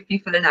just to give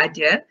people an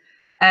idea.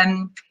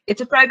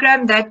 It's a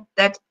program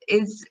that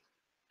is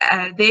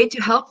there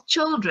to help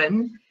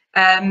children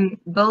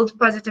build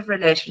positive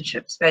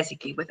relationships,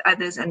 basically, with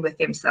others and with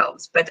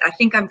themselves. But I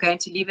think I'm going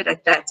to leave it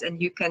at that,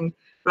 and you can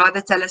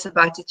rather tell us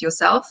about it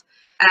yourself,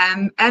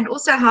 and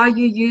also how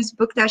you use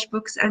Book Dash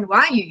books and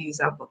why you use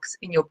our books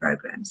in your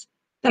programs.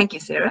 Thank you,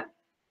 Sarah.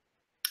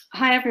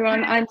 Hi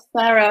everyone, I'm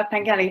Sarah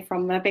Pengelly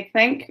from the Big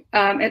Think.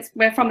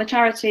 We're from the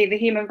charity, the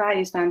Human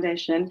Values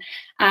Foundation,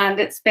 and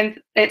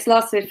it's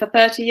lasted for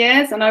 30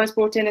 years, and I was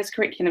brought in as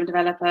curriculum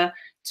developer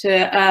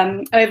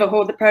to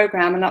overhaul the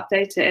program and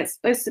update it.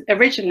 It's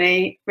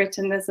originally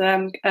written as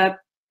a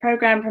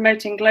program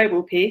promoting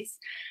global peace,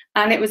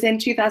 and it was in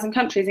 2,000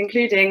 countries,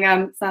 including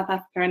South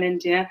Africa and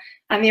India,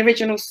 and the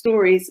original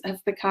stories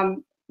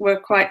were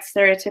quite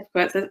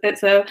stereotypical.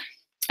 It's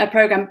a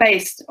program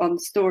based on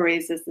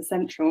stories as the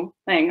central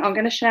thing. I'm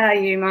going to share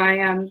you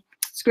my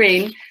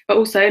screen, but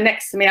also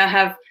next to me I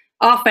have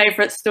our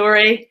favourite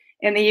story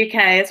in the UK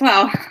as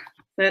well.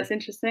 So it's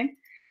interesting.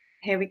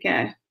 Here we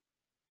go.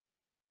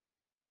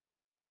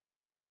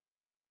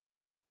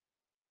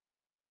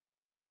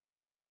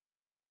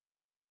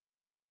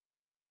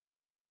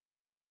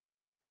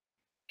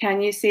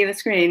 Can you see the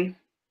screen?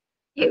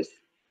 Yes.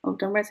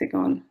 Hold on, where's it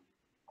gone?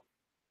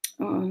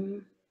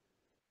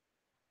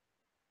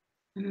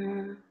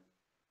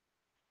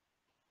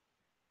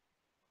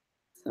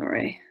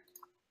 Sorry.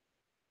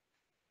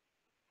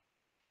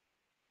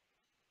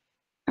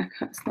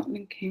 It's not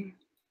linking.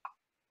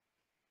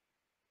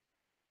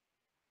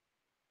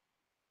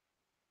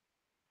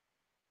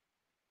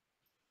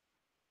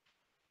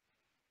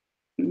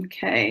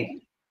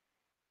 Okay.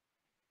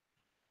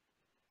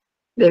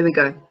 There we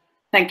go.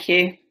 Thank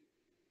you.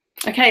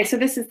 Okay, so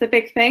this is the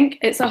Big Think.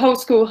 It's a whole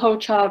school, whole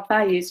child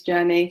values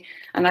journey.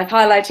 And I've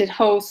highlighted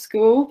whole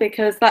school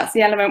because that's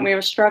the element we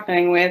were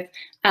struggling with.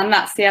 And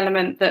that's the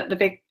element that the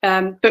big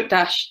Book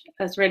Dash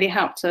has really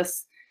helped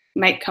us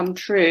make come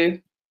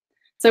true.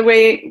 So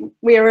we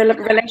are a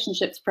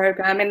relationships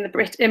program in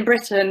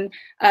Britain.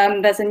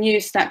 There's a new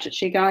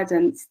statutory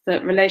guidance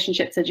that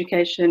relationships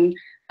education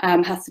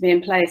has to be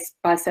in place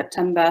by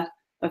September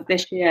of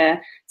this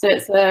year. So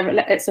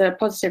it's a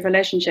positive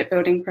relationship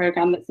building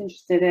program that's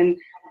interested in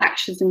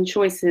actions and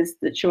choices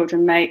that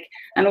children make,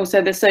 and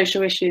also the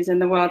social issues in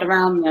the world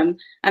around them.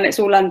 And it's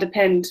all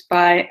underpinned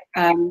by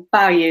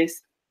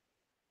values.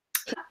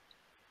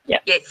 Yeah.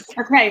 Yes.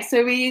 Okay,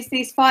 so we use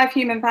these 5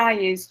 human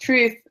values: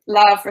 truth,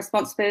 love,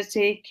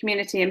 responsibility,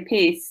 community, and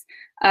peace.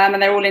 And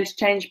they're all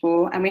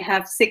interchangeable. And we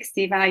have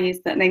 60 values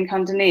that link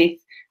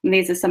underneath. And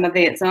these are some of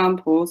the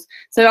examples.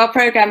 So our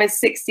program is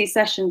 60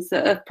 sessions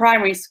that a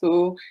primary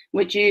school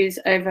would use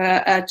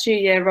over a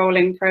 2-year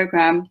rolling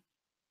program.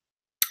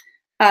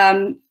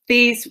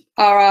 These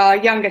are our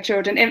younger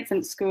children,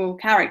 infant school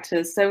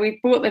characters. So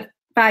we've brought the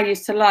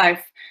values to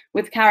life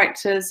with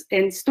characters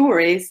in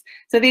stories.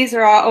 So these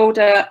are our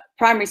older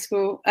primary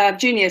school,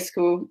 junior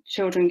school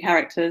children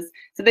characters.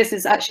 So this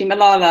is actually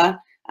Malala,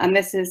 and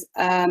this is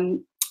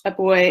a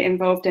boy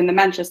involved in the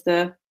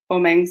Manchester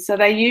bombings. So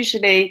they're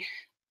usually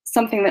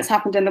something that's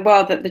happened in the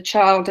world that the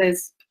child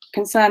is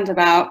concerned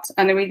about,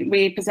 and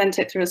we present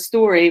it through a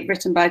story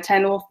written by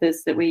 10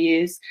 authors that we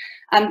use.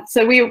 And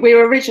so we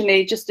were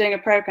originally just doing a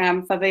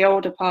program for the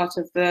older part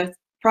of the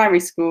primary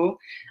school,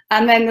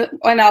 and then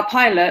on our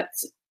pilot,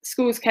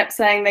 schools kept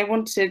saying they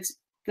wanted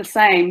the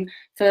same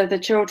for the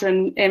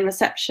children in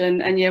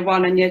reception and year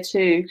 1 and year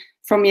 2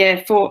 from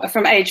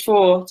age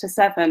 4 to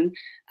 7.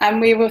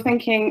 And we were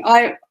thinking,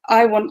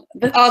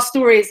 our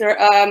stories are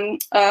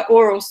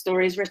oral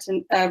stories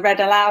read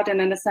aloud in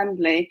an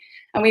assembly,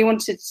 and we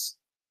wanted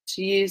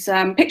to use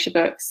picture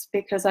books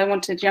because I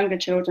wanted younger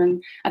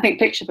children. I think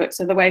picture books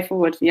are the way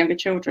forward for younger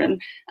children.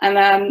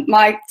 And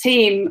my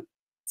team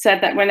said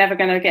that we're never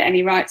going to get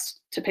any rights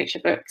to picture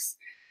books.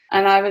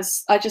 And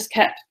I just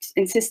kept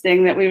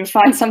insisting that we would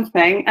find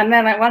something. And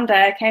then one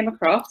day I came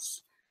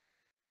across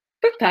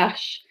Book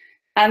Dash,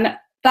 and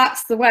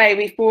that's the way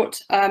we've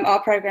brought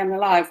our program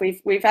alive.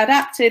 We've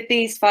adapted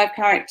these 5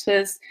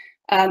 characters,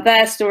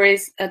 their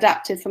stories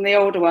adapted from the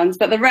older ones,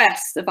 but the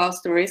rest of our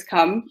stories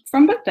come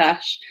from Book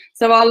Dash.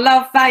 So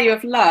our value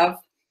of love,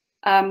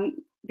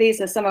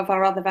 these are some of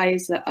our other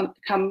values that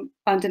come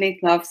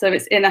underneath love. So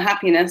it's inner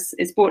happiness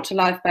is brought to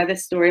life by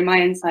this story, My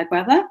Inside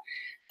Weather.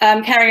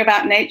 Caring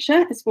about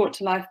nature is brought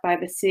to life by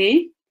The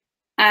Sea,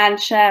 and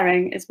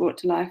sharing is brought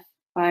to life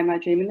by My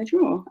Dream in the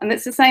Drawer. And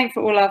it's the same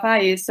for all our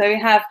values. So we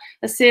have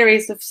a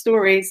series of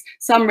stories,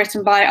 some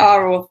written by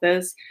our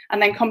authors and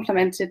then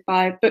complemented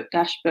by Book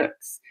Dash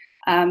books.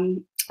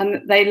 And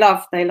they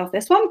love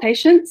this one: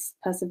 patience,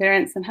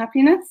 perseverance, and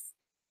happiness.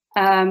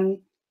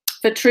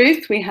 For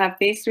truth, we have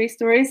these 3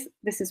 stories.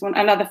 This is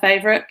another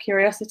favorite,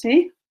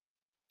 curiosity,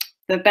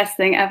 the best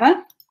thing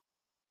ever.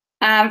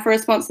 And for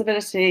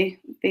responsibility,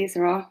 these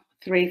are our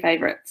 3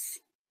 favorites.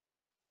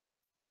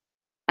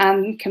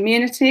 And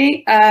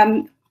community,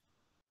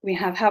 we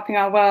have Helping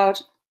Our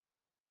World,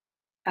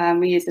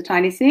 we use the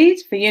tiny seed.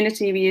 For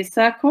unity, we use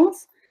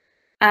circles.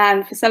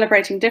 And for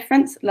celebrating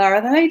difference, Lara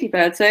the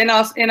ladybird. So in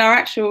our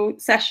actual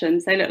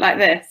sessions, they look like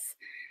this.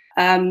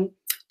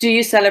 Do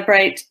you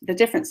celebrate the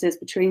differences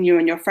between you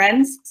and your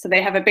friends? So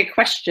they have a big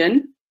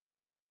question,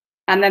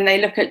 and then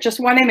they look at just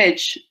one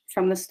image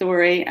from the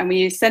story, and we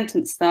use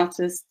sentence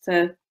starters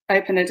to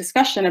open a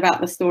discussion about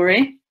the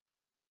story.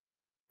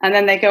 And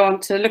then they go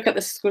on to look at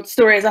the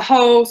story as a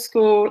whole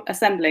school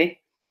assembly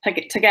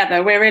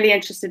together. We're really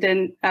interested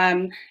in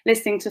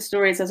listening to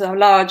stories as a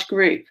large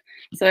group.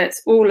 So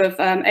it's all of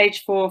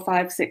age 4,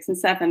 5, 6, and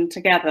 7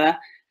 together.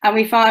 And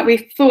we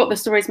thought the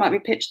stories might be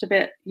pitched a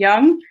bit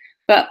young,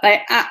 but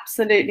they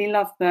absolutely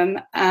love them.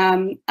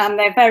 And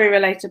they're very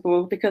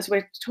relatable because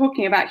we're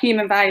talking about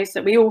human values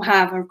that we all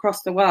have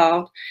across the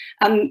world.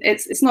 And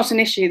it's not an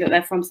issue that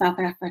they're from South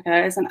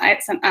Africa. It's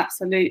an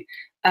absolute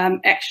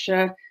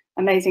extra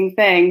amazing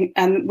thing,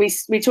 and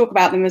we talk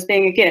about them as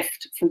being a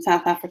gift from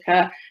South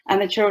Africa, and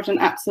the children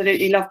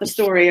absolutely love the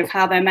story of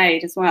how they're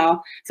made as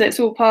well. So it's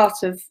all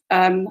part of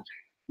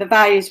the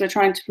values we're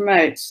trying to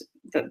promote.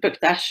 That Book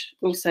Dash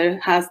also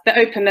has. The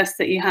openness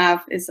that you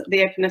have is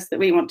the openness that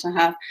we want to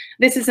have.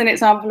 This is an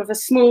example of a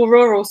small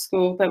rural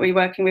school that we're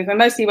working with. We're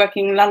mostly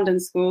working in London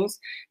schools,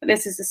 but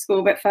this is a school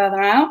a bit further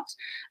out.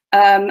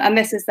 And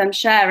this is them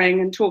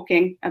sharing and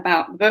talking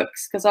about the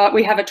books, because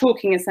we have a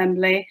talking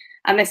assembly,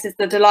 and this is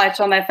the delight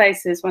on their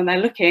faces when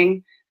they're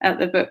looking at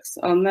the books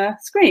on the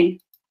screen.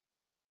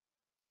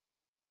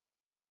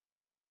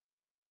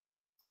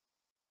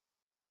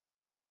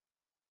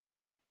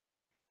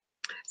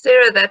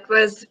 Sarah, that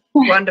was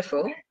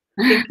wonderful.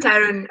 I think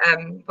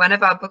Taryn, one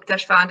of our Book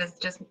Dash founders,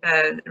 just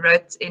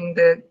wrote in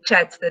the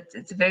chat that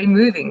it's very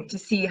moving to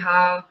see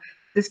how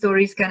the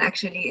stories can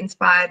actually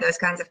inspire those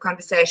kinds of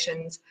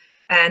conversations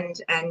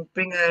and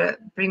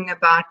bring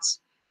about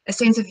a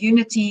sense of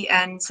unity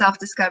and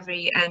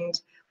self-discovery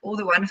and all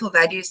the wonderful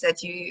values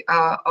that you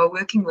are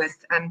working with.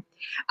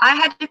 I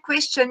had a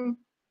question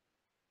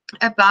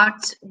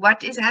about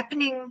what is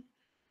happening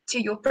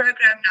to your program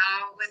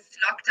now with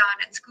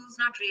lockdown and schools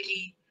not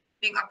really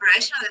being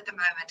operational at the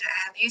moment.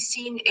 Have you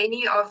seen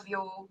any of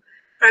your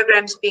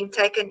programs being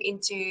taken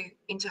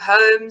into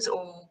homes,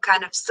 or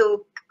kind of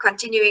still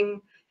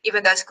continuing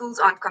even though schools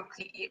aren't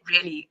completely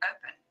really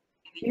open?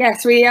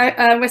 Yes,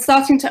 we're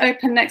starting to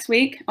open next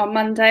week on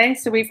Monday.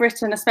 So we've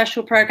written a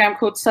special program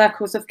called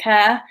Circles of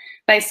Care,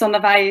 based on the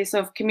values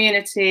of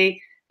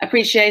community,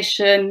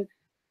 appreciation,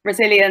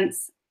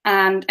 resilience,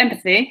 and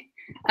empathy.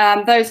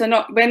 Those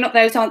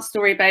aren't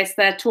story based,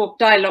 they're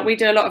dialogue. We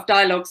do a lot of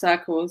dialogue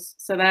circles,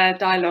 so they're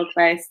dialogue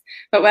based,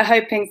 but we're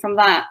hoping from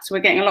that, we're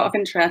getting a lot of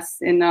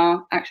interest in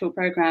our actual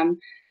program.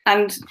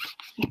 And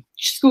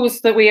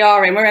schools that we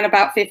are in, we're in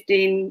about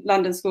 15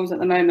 London schools at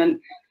the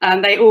moment,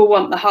 and they all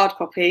want the hard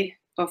copy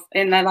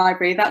in their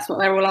library. That's what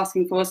they're all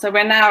asking for. So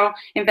we're now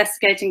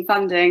investigating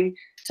funding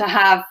to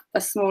have a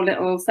small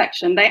little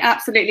section. They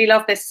absolutely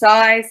love this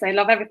size. They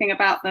love everything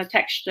about the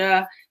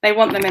texture. They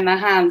want them in their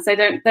hands.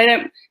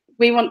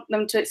 We want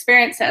them to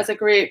experience it as a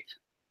group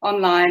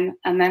online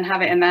and then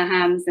have it in their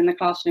hands in the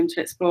classroom to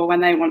explore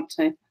when they want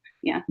to.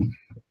 Yeah.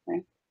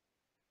 So.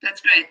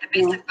 That's great. The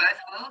best of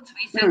both worlds.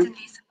 We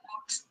certainly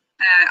support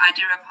the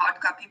idea of hard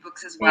copy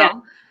books as well.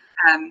 Yeah.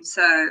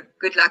 So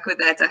good luck with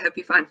that. I hope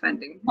you find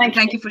funding.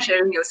 Thank you for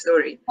sharing your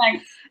story.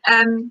 Thanks.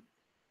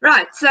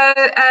 Right. So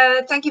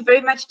thank you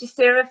very much to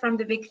Sarah from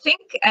the Big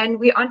Think. And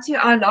we're on to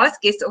our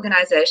last guest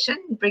organization,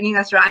 bringing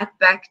us right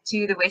back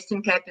to the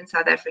Western Cape in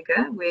South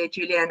Africa, where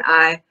Julia and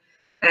I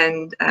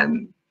and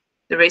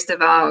the rest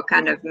of our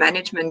kind of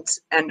management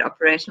and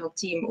operational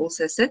team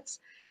also sits.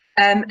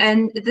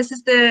 And this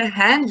is the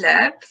Hand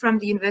Lab from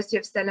the University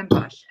of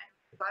Stellenbosch. And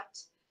we've got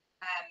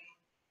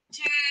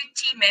 2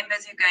 team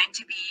members who are going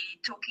to be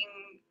talking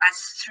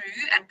us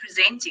through and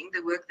presenting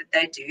the work that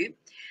they do.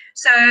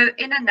 So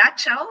in a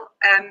nutshell,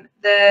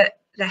 the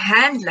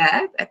Hand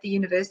Lab at the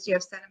University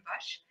of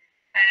Stellenbosch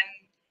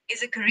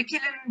is a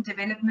curriculum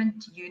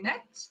development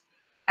unit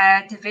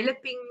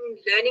developing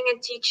learning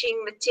and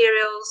teaching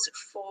materials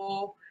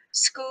for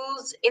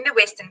schools in the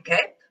Western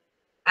Cape,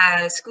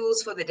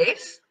 schools for the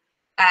deaf,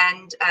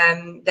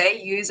 and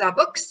they use our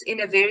books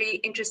in a very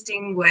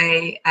interesting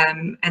way,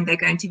 and they're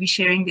going to be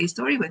sharing their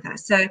story with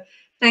us. So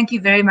thank you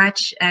very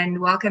much,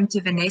 and welcome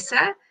to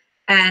Vanessa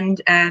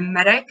and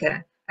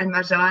Marika, and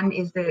Marjan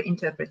is the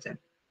interpreter.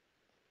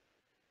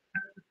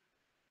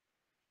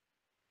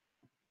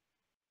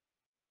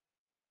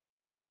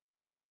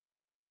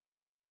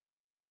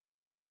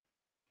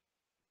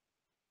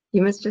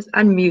 You must just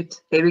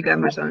unmute. There we go,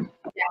 Marjan.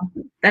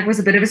 Yeah, that was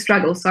a bit of a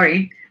struggle,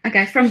 sorry.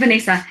 Okay, from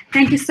Vanessa,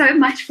 thank you so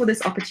much for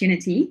this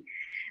opportunity.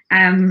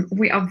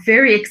 We are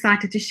very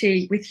excited to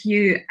share with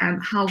you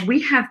how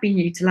we have been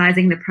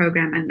utilizing the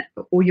program and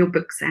all your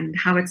books, and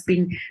how it's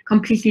been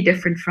completely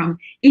different from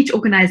each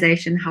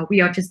organization, how we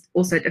are just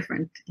also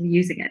different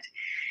using it.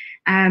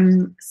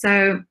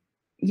 So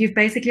you've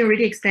basically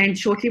already explained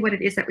shortly what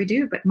it is that we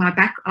do, but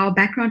our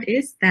background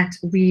is that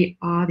we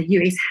are the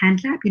US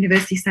Hand Lab,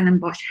 University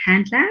Stellenbosch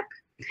Hand Lab.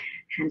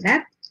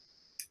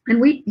 And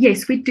we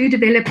do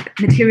develop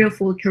material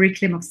for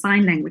curriculum of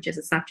sign language as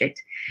a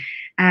subject.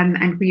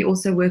 And we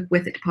also work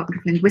with the Department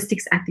of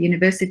Linguistics at the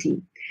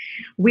university.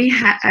 We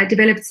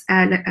developed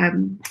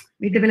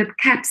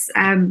CAPS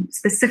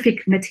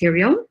specific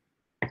material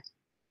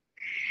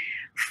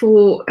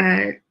for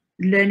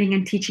learning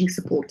and teaching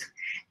support.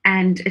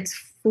 And it's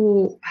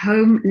for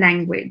home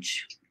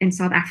language in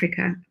South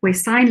Africa, where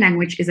sign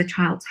language is a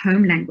child's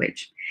home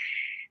language.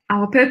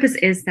 Our purpose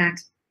is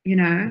that, you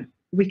know,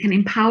 we can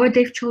empower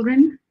deaf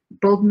children,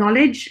 build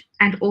knowledge,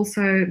 and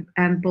also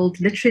build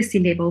literacy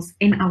levels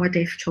in our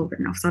deaf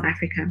children of South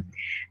Africa.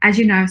 As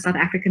you know, South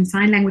African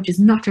Sign Language is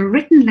not a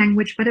written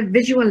language, but a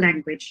visual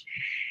language.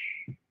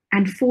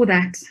 And for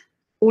that,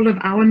 all of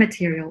our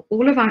material,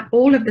 all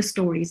of the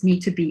stories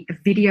need to be a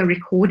video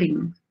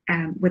recording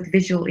with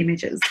visual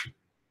images.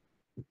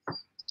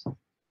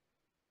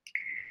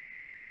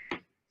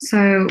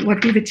 So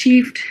what we've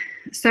achieved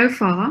so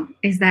far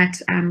is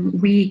that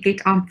we get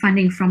our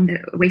funding from the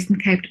Western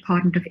Cape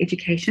Department of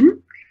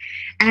Education,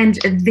 and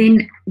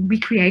then we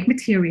create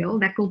material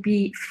that will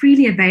be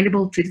freely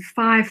available to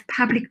 5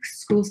 public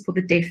schools for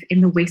the deaf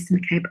in the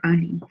Western Cape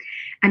only.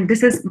 And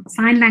this is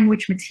sign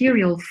language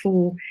material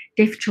for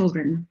deaf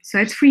children. So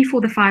it's free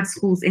for the 5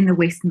 schools in the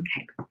Western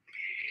Cape.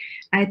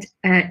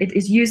 It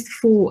is used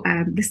for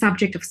the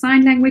subject of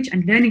sign language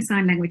and learning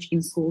sign language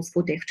in schools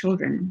for deaf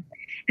children.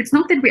 It's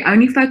not that we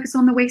only focus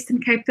on the Western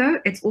Cape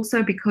though, it's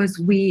also because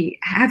we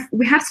have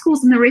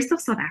schools in the rest of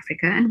South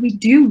Africa, and we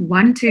do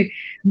want to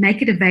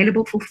make it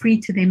available for free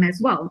to them as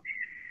well.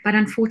 But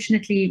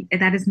unfortunately,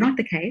 that is not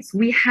the case.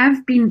 We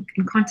have been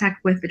in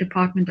contact with the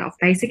Department of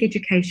Basic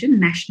Education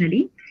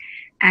nationally,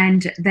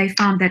 and they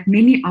found that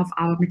many of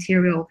our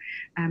material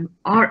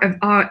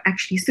are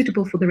actually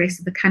suitable for the rest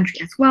of the country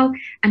as well.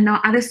 And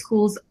now other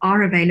schools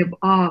are available,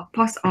 are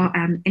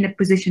in a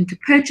position to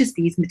purchase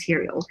these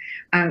material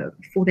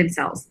for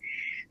themselves.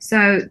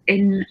 So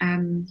in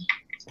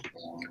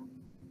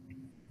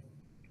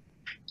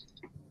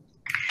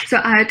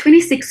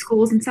 26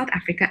 schools in South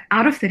Africa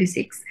out of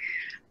 36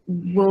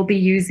 will be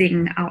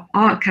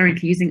are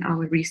currently using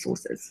our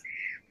resources,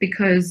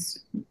 because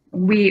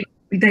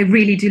they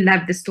really do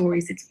love the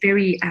stories. It's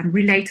very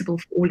relatable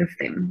for all of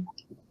them.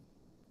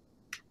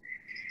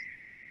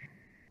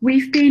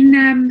 We've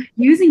been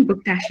using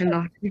Bookdash a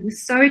lot. We were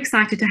so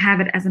excited to have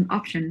it as an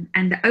option,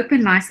 and the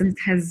open license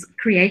has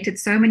created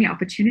so many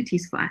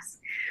opportunities for us.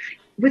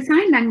 With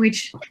sign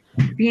language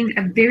being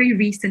a very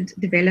recent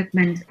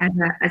development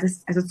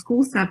as a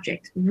school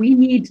subject, we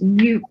need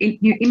new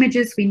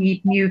images, we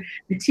need new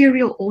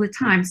material all the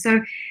time.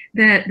 So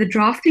the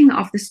drafting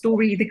of the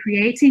story, the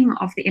creating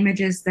of the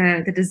images,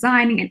 the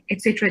designing,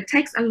 etc., it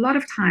takes a lot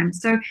of time.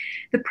 So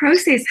the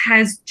process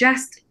has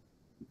just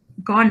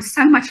gone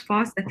so much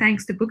faster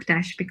thanks to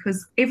Bookdash,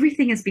 because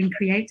everything has been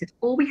created.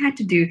 All we had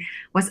to do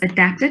was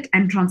adapt it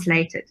and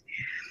translate it.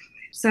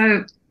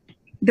 So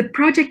the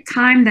project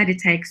time that it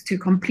takes to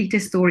complete a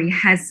story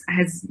has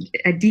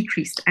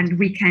decreased, and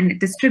we can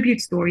distribute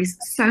stories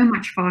so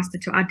much faster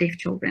to our deaf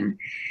children.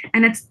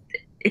 And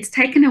it's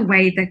taken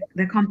away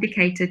the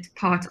complicated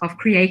part of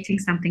creating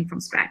something from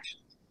scratch.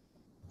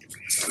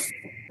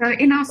 So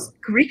in our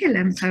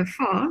curriculum so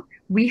far,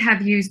 we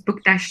have used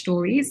Bookdash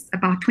stories,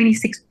 about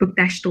 26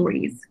 Bookdash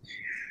stories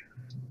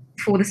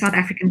for the South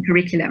African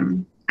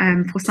curriculum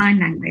for sign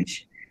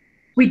language.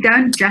 We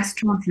don't just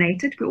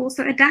translate it, we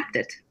also adapt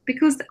it,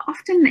 because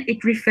often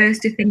it refers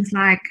to things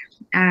like,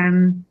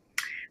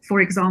 for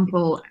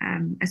example,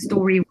 a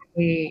story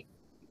where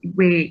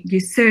you're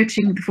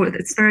searching for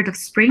the spirit of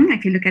spring,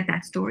 if you look at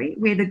that story,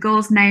 where the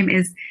girl's name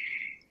is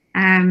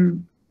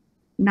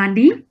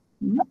Nandi,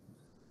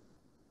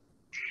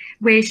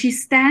 where she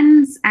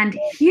stands and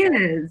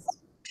hears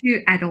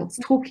 2 adults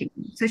talking.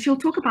 So she'll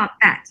talk about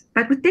that.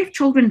 But with deaf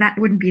children, that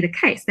wouldn't be the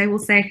case. They will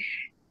say,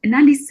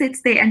 Nandi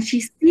sits there and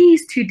she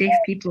sees 2 deaf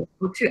people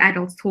or 2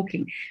 adults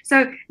talking.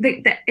 So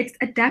it's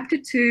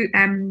adapted to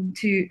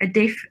a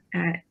deaf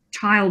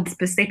child's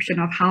perception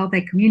of how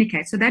they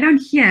communicate. So they don't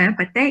hear,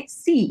 but they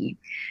see.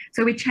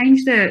 So we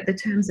change the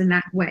terms in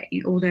that way,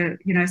 or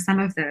some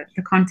of the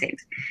content.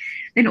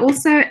 Then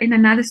also in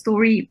another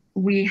story,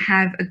 we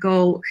have a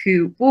girl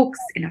who walks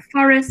in a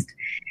forest.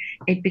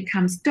 It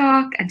becomes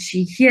dark and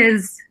she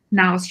hears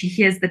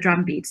the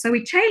drum beat. So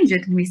we change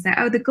it and we say,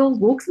 oh, the girl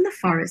walks in the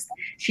forest.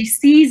 She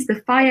sees the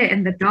fire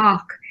in the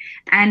dark,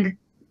 and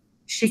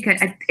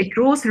it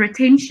draws her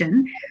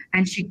attention,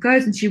 and she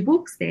goes and she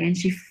walks there and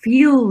she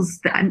feels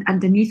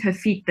underneath her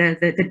feet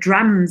the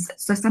drums.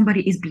 So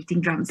somebody is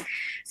beating drums.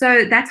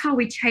 So that's how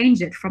we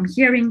change it from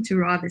hearing to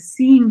rather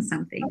seeing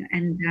something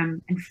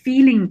and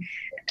feeling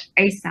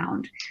a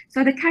sound.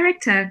 So the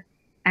character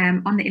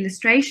on the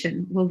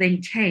illustration will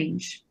then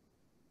change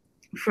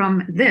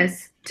from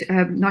this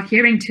to, not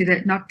hearing to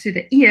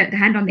the ear, the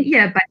hand on the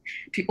ear, but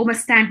to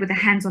almost stand with the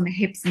hands on the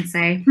hips and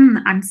say,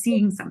 I'm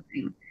seeing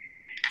something.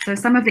 So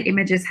some of the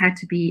images had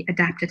to be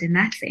adapted in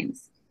that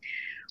sense.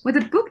 With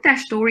the Bookdash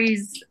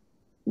stories,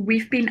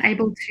 we've been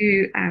able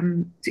to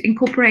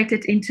incorporate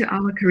it into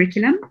our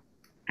curriculum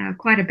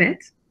quite a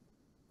bit.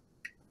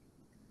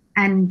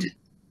 And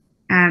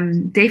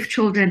Deaf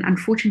children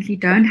unfortunately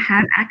don't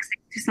have access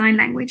to sign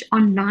language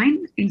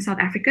online in South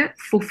Africa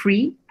for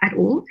free at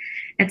all.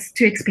 It's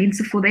too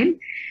expensive for them.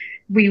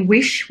 We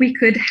wish we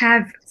could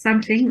have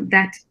something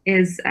that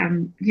is,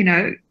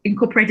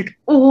 incorporated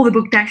all the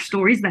Book Dash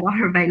stories that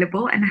are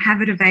available and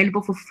have it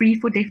available for free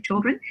for deaf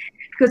children.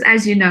 Because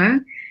as you know,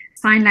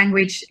 sign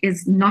language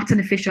is not an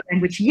official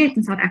language yet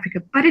in South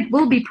Africa, but it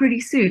will be pretty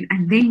soon.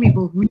 And then we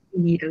will really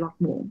need a lot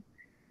more.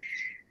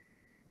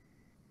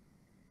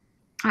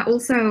 We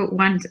also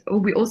want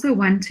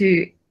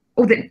to,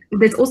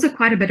 there's also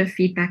quite a bit of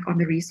feedback on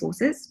the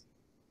resources.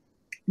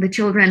 The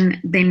children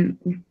then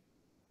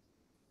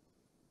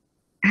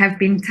have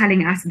been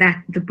telling us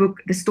that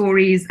the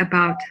stories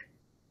about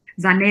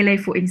Zanele,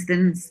 for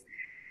instance,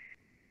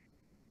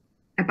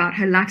 about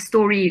her life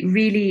story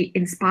really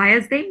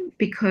inspires them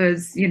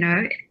because,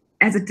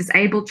 as a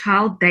disabled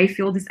child, they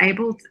feel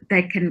disabled.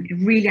 They can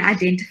really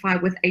identify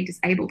with a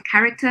disabled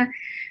character.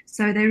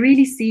 So they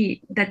really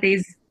see that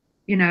there's,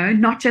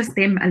 not just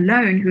them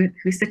alone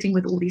who's sitting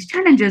with all these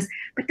challenges,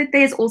 but that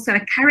there's also a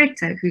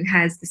character who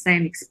has the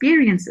same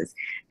experiences,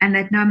 and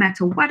that no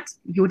matter what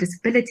your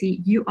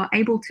disability, you are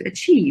able to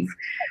achieve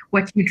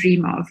what you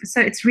dream of.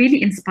 So it's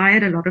really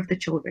inspired a lot of the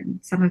children,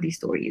 some of these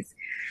stories.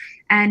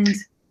 And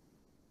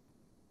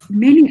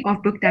many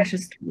of Book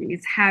Dash's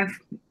stories have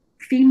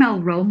female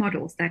role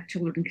models that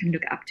children can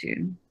look up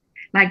to,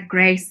 like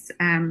Grace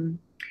and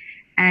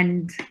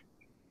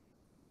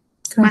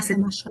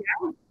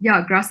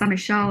Graça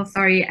Michelle,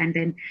 sorry, and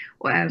then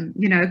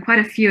quite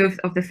a few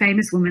of the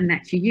famous women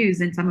that you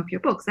use in some of your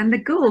books. And the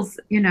girls,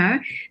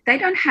 they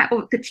don't have,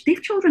 or the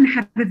deaf children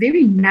have a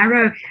very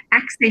narrow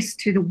access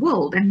to the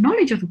world and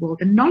knowledge of the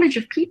world and knowledge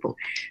of people.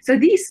 So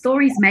these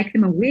stories make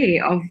them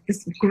aware of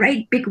this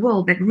great big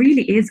world that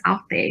really is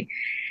out there,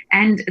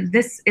 and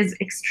this is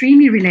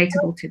extremely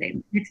relatable to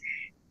them.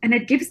 And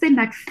it gives them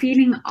that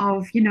feeling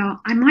of,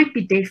 I might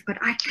be deaf, but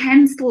I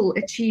can still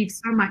achieve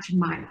so much in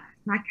my life.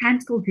 I can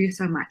still do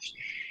so much.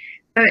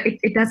 So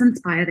it does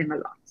inspire them a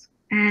lot.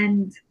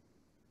 And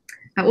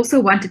I also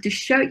wanted to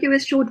show you a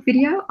short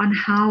video on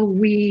how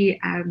we've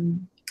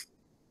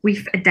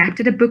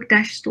adapted a Book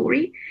Dash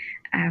story.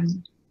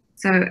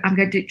 So I'm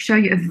going to show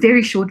you a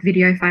very short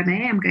video, if I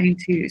may. I'm going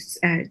to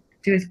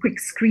do a quick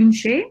screen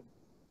share.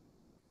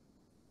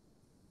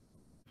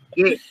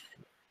 Yes.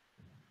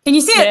 Can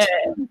you see it?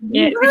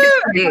 Yeah.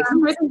 Yes.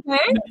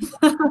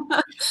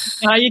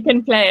 Now you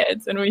can play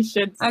it, and we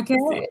should. Okay,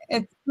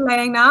 it's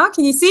playing now.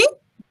 Can you see?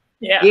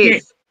 Yeah.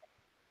 Yes.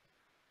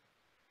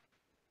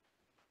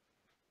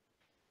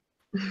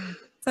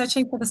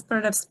 Searching for the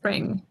spirit of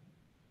spring.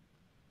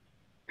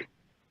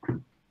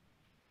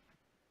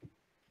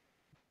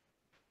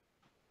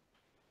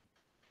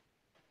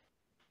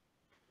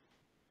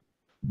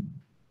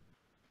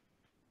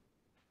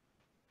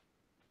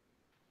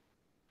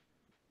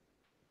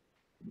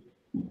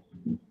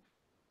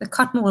 The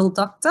Cotton Wool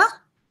Doctor.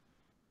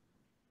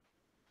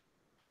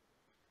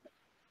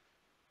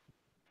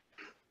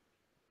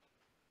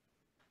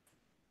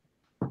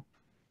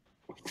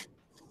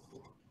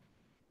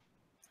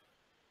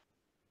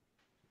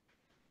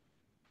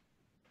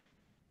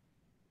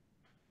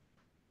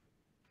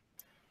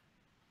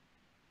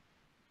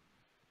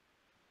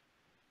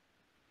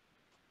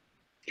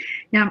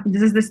 Yeah,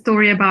 this is the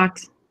story about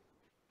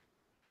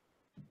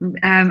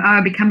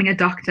becoming a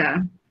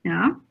doctor.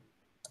 Yeah.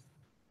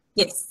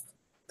 Yes,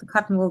 the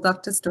Cotton Wool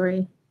Doctor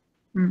story.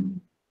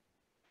 Mm.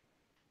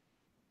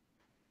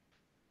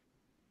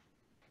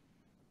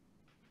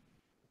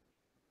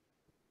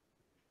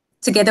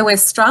 Together We're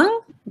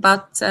Strong,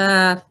 about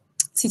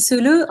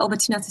Sisulu,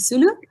 Albertina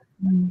Sisulu.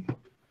 Mm.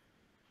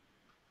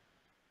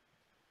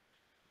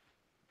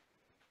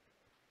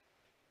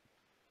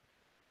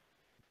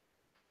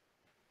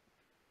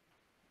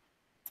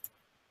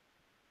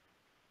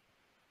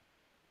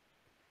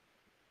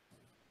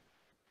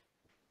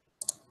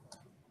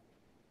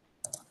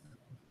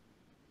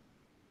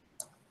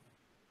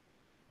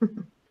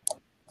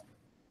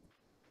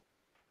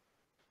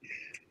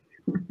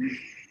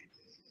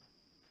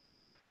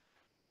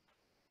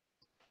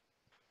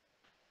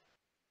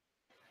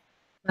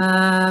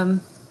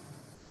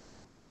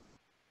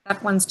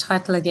 That one's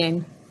title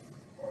again.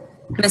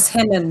 Miss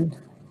Helen.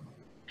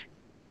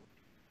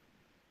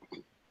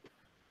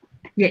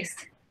 Yes.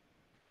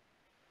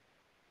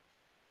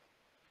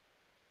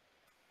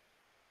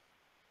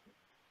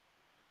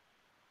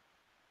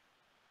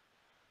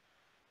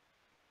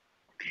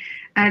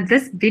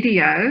 This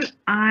video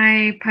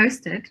I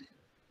posted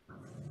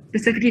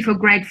specifically for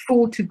grade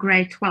 4 to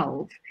grade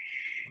 12,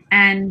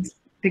 and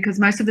because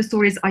most of the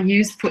stories are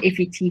used for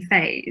FET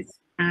phase.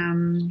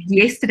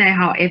 Yesterday,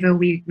 however,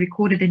 we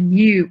recorded a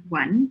new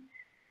one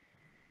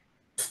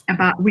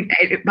about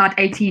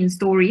 18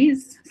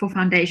 stories for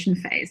foundation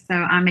phase. So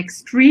I'm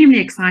extremely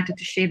excited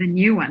to share the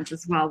new ones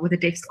as well with the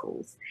deaf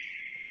schools.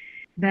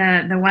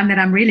 The one that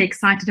I'm really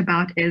excited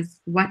about is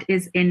what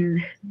is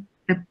in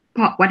the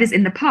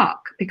park,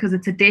 because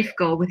it's a deaf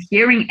girl with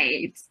hearing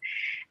aids,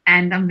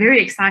 And I'm very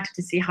excited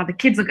to see how the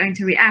kids are going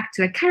to react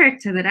to a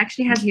character that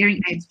actually has hearing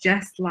aids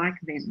just like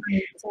them.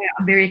 So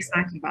I'm very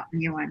excited about the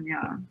new one,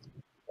 yeah.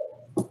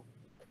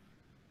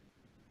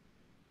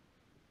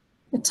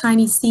 A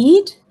tiny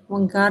seed,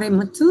 Wangari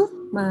Matu,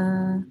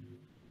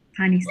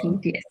 Tiny seed,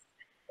 yes.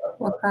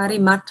 Wakari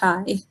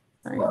Matai.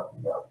 Sorry.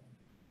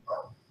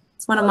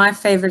 It's one of my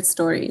favorite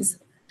stories.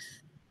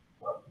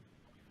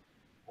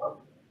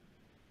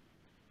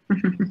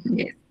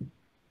 Yes.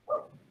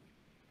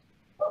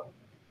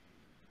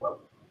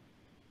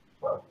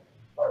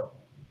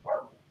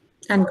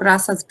 And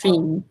Grasa's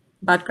Dream,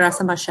 about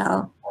Grasa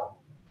Machel.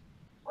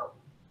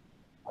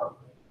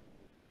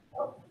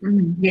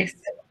 Yes.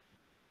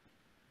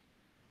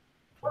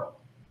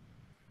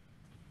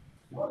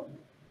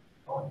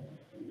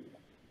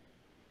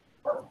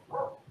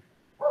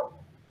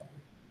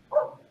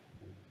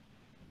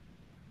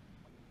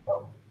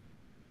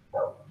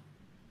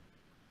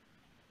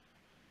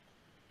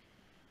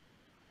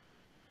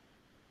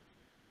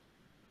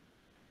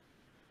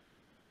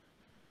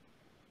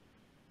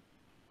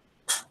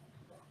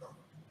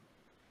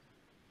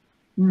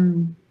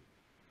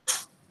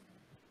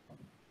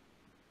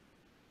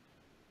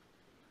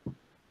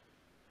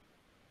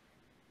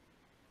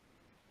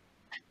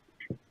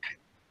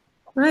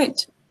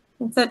 Right,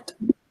 that's it.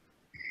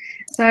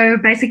 So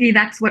basically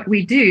that's what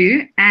we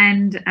do,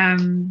 and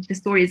the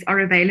stories are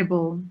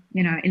available,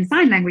 you know, in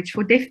sign language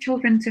for deaf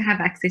children to have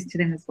access to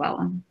them as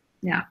well.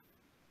 Yeah,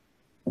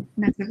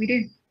 that's what we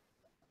do.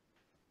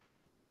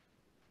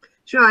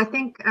 Sure, I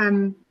think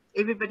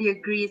everybody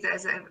agrees,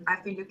 as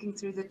I've been looking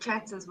through the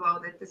chats as well,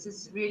 that this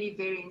is really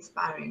very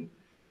inspiring.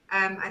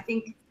 I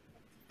think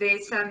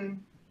there's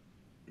some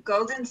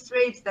golden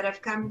threads that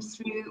have come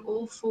through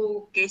all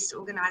 4 guest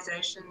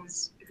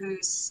organizations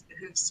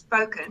who've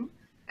spoken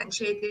and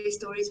shared their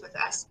stories with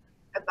us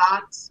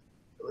about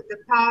the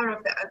power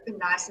of the open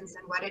license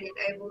and what it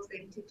enables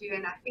them to do.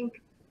 And I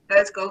think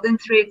those golden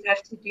threads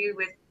have to do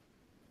with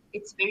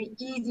it's very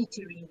easy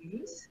to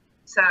reuse.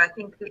 So I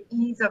think the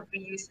ease of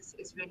reuse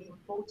is really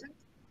important.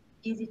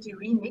 Easy to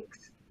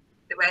remix,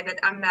 the way that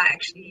Amna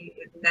actually,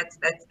 that's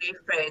their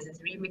phrase, is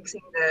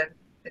remixing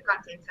the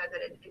content so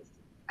that it is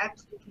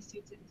absolutely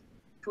suited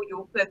for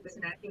your purpose.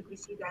 And I think we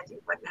see that in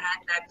what the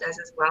Hand Lab does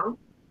as well.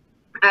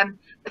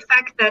 The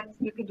fact that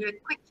you can do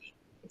it quickly,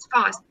 it's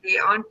fast,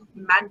 there aren't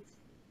months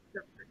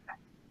of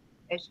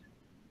preparation,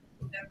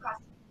 no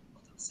cost.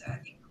 So I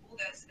think all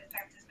those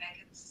factors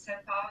make it so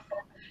powerful.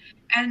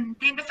 And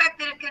then the fact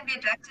that it can be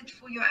adapted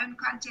for your own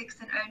context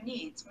and own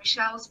needs.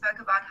 Michelle spoke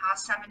about how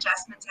some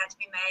adjustments had to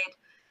be made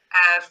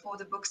for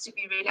the books to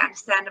be really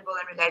understandable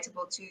and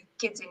relatable to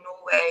kids in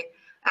Norway.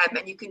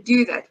 And you can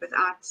do that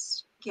without,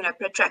 you know,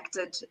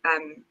 protracted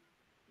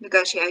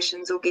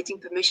negotiations or getting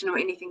permission or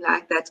anything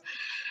like that.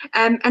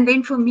 And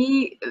then for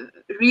me,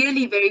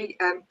 really very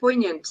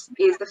poignant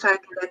is the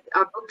fact that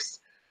our books,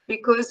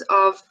 because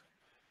of,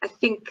 I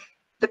think,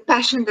 the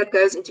passion that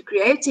goes into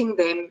creating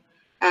them,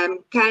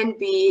 can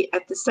be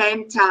at the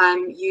same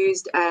time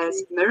used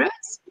as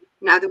mirrors.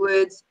 In other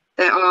words,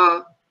 they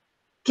are,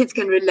 kids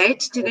can relate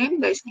to them.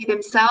 They see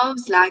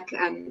themselves, like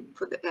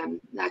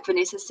like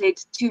Vanessa said,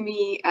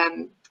 Tumi,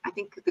 I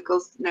think the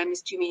girl's name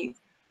is Tumi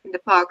in the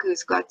park,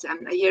 who's got a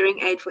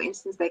hearing aid, for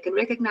instance. They can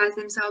recognize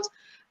themselves,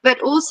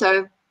 but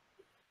also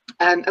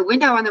a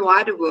window on the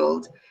wider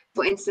world.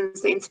 For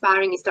instance, the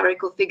inspiring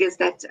historical figures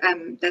that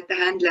that the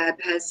Hand Lab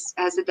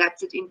has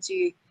adapted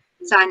into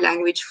sign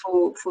language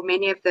for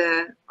many of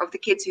the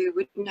kids who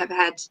wouldn't have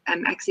had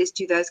access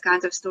to those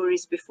kinds of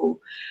stories before.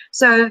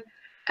 So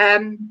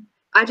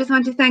I just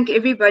want to thank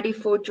everybody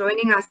for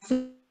joining us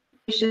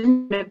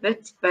session a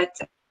bit, but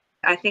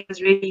I think it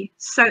was really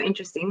so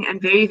interesting and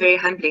very, very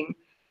humbling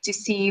to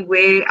see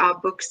where our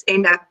books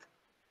end up.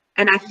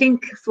 And I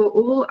think for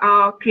all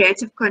our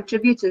creative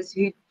contributors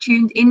who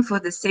tuned in for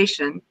this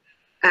session,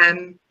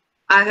 I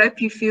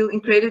hope you feel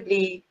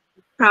incredibly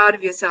proud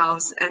of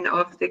yourselves and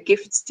of the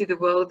gifts to the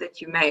world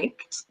that you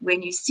make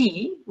when you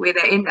see where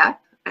they end up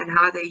and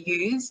how they're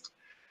used,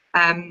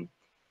 and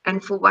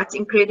for what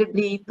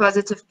incredibly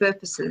positive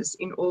purposes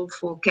in all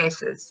 4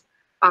 cases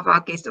of our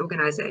guest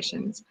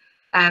organizations.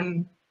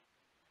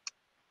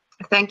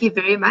 Thank you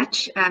very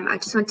much. I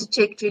just want to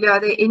check, Julia, are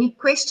there any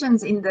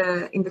questions in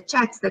the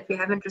chats that we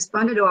haven't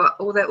responded,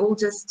 or they're all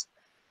just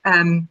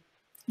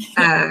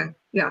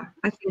yeah,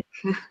 I think.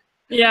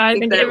 Yeah, I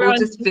think everyone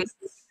just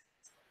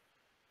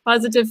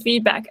positive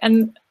feedback.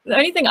 And the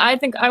only thing I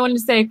think I want to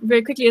say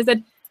very quickly is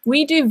that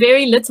we do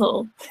very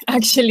little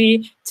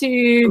actually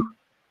to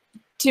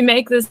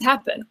make this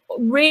happen.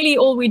 Really,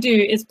 all we do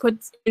is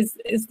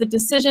is the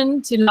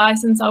decision to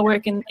license our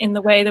work in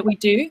the way that we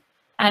do,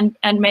 and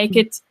make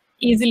it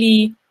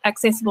easily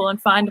accessible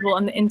and findable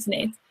on the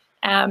internet.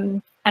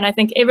 And I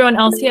think everyone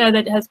else here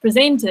that has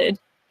presented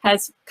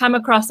has come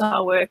across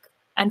our work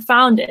and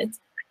found it,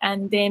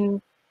 and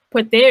then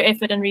put their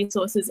effort and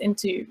resources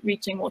into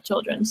reaching more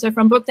children. So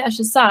from Book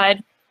Dash's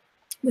side,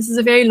 this is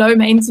a very low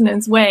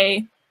maintenance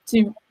way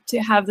to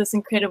have this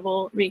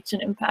incredible reach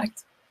and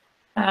impact.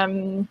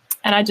 And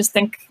I just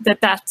think that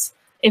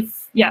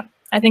if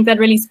I think that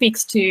really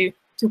speaks to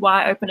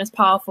why open is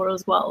powerful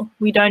as well.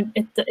 We don't,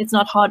 it's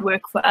not hard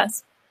work for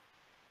us.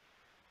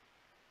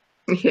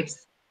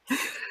 Yes.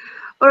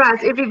 All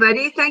right,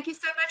 everybody, thank you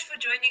so much for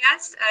joining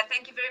us.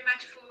 Thank you very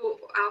much for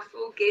our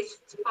 4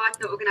 guest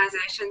partner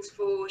organizations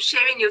for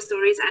sharing your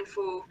stories and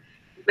for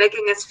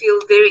making us feel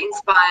very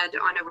inspired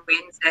on a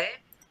Wednesday.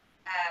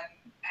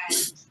 And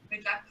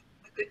good luck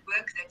with the good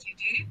work that you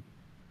do.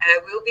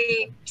 We'll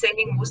be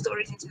sending more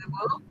stories into the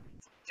world,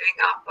 doing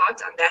our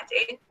part on that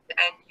end,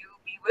 and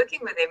you'll be working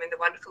with them in the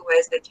wonderful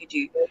ways that you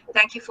do.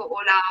 Thank you for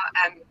all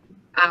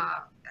our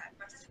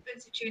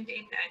participants who tuned in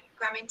and who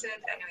commented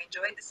and who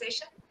enjoyed the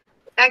session.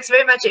 Thanks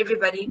very much,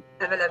 everybody.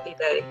 Have a lovely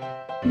day.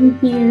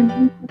 Thank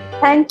you.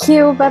 Thank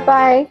you.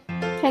 Bye-bye.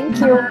 Thank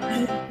you.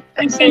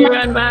 Thanks,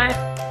 everyone.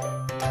 Bye.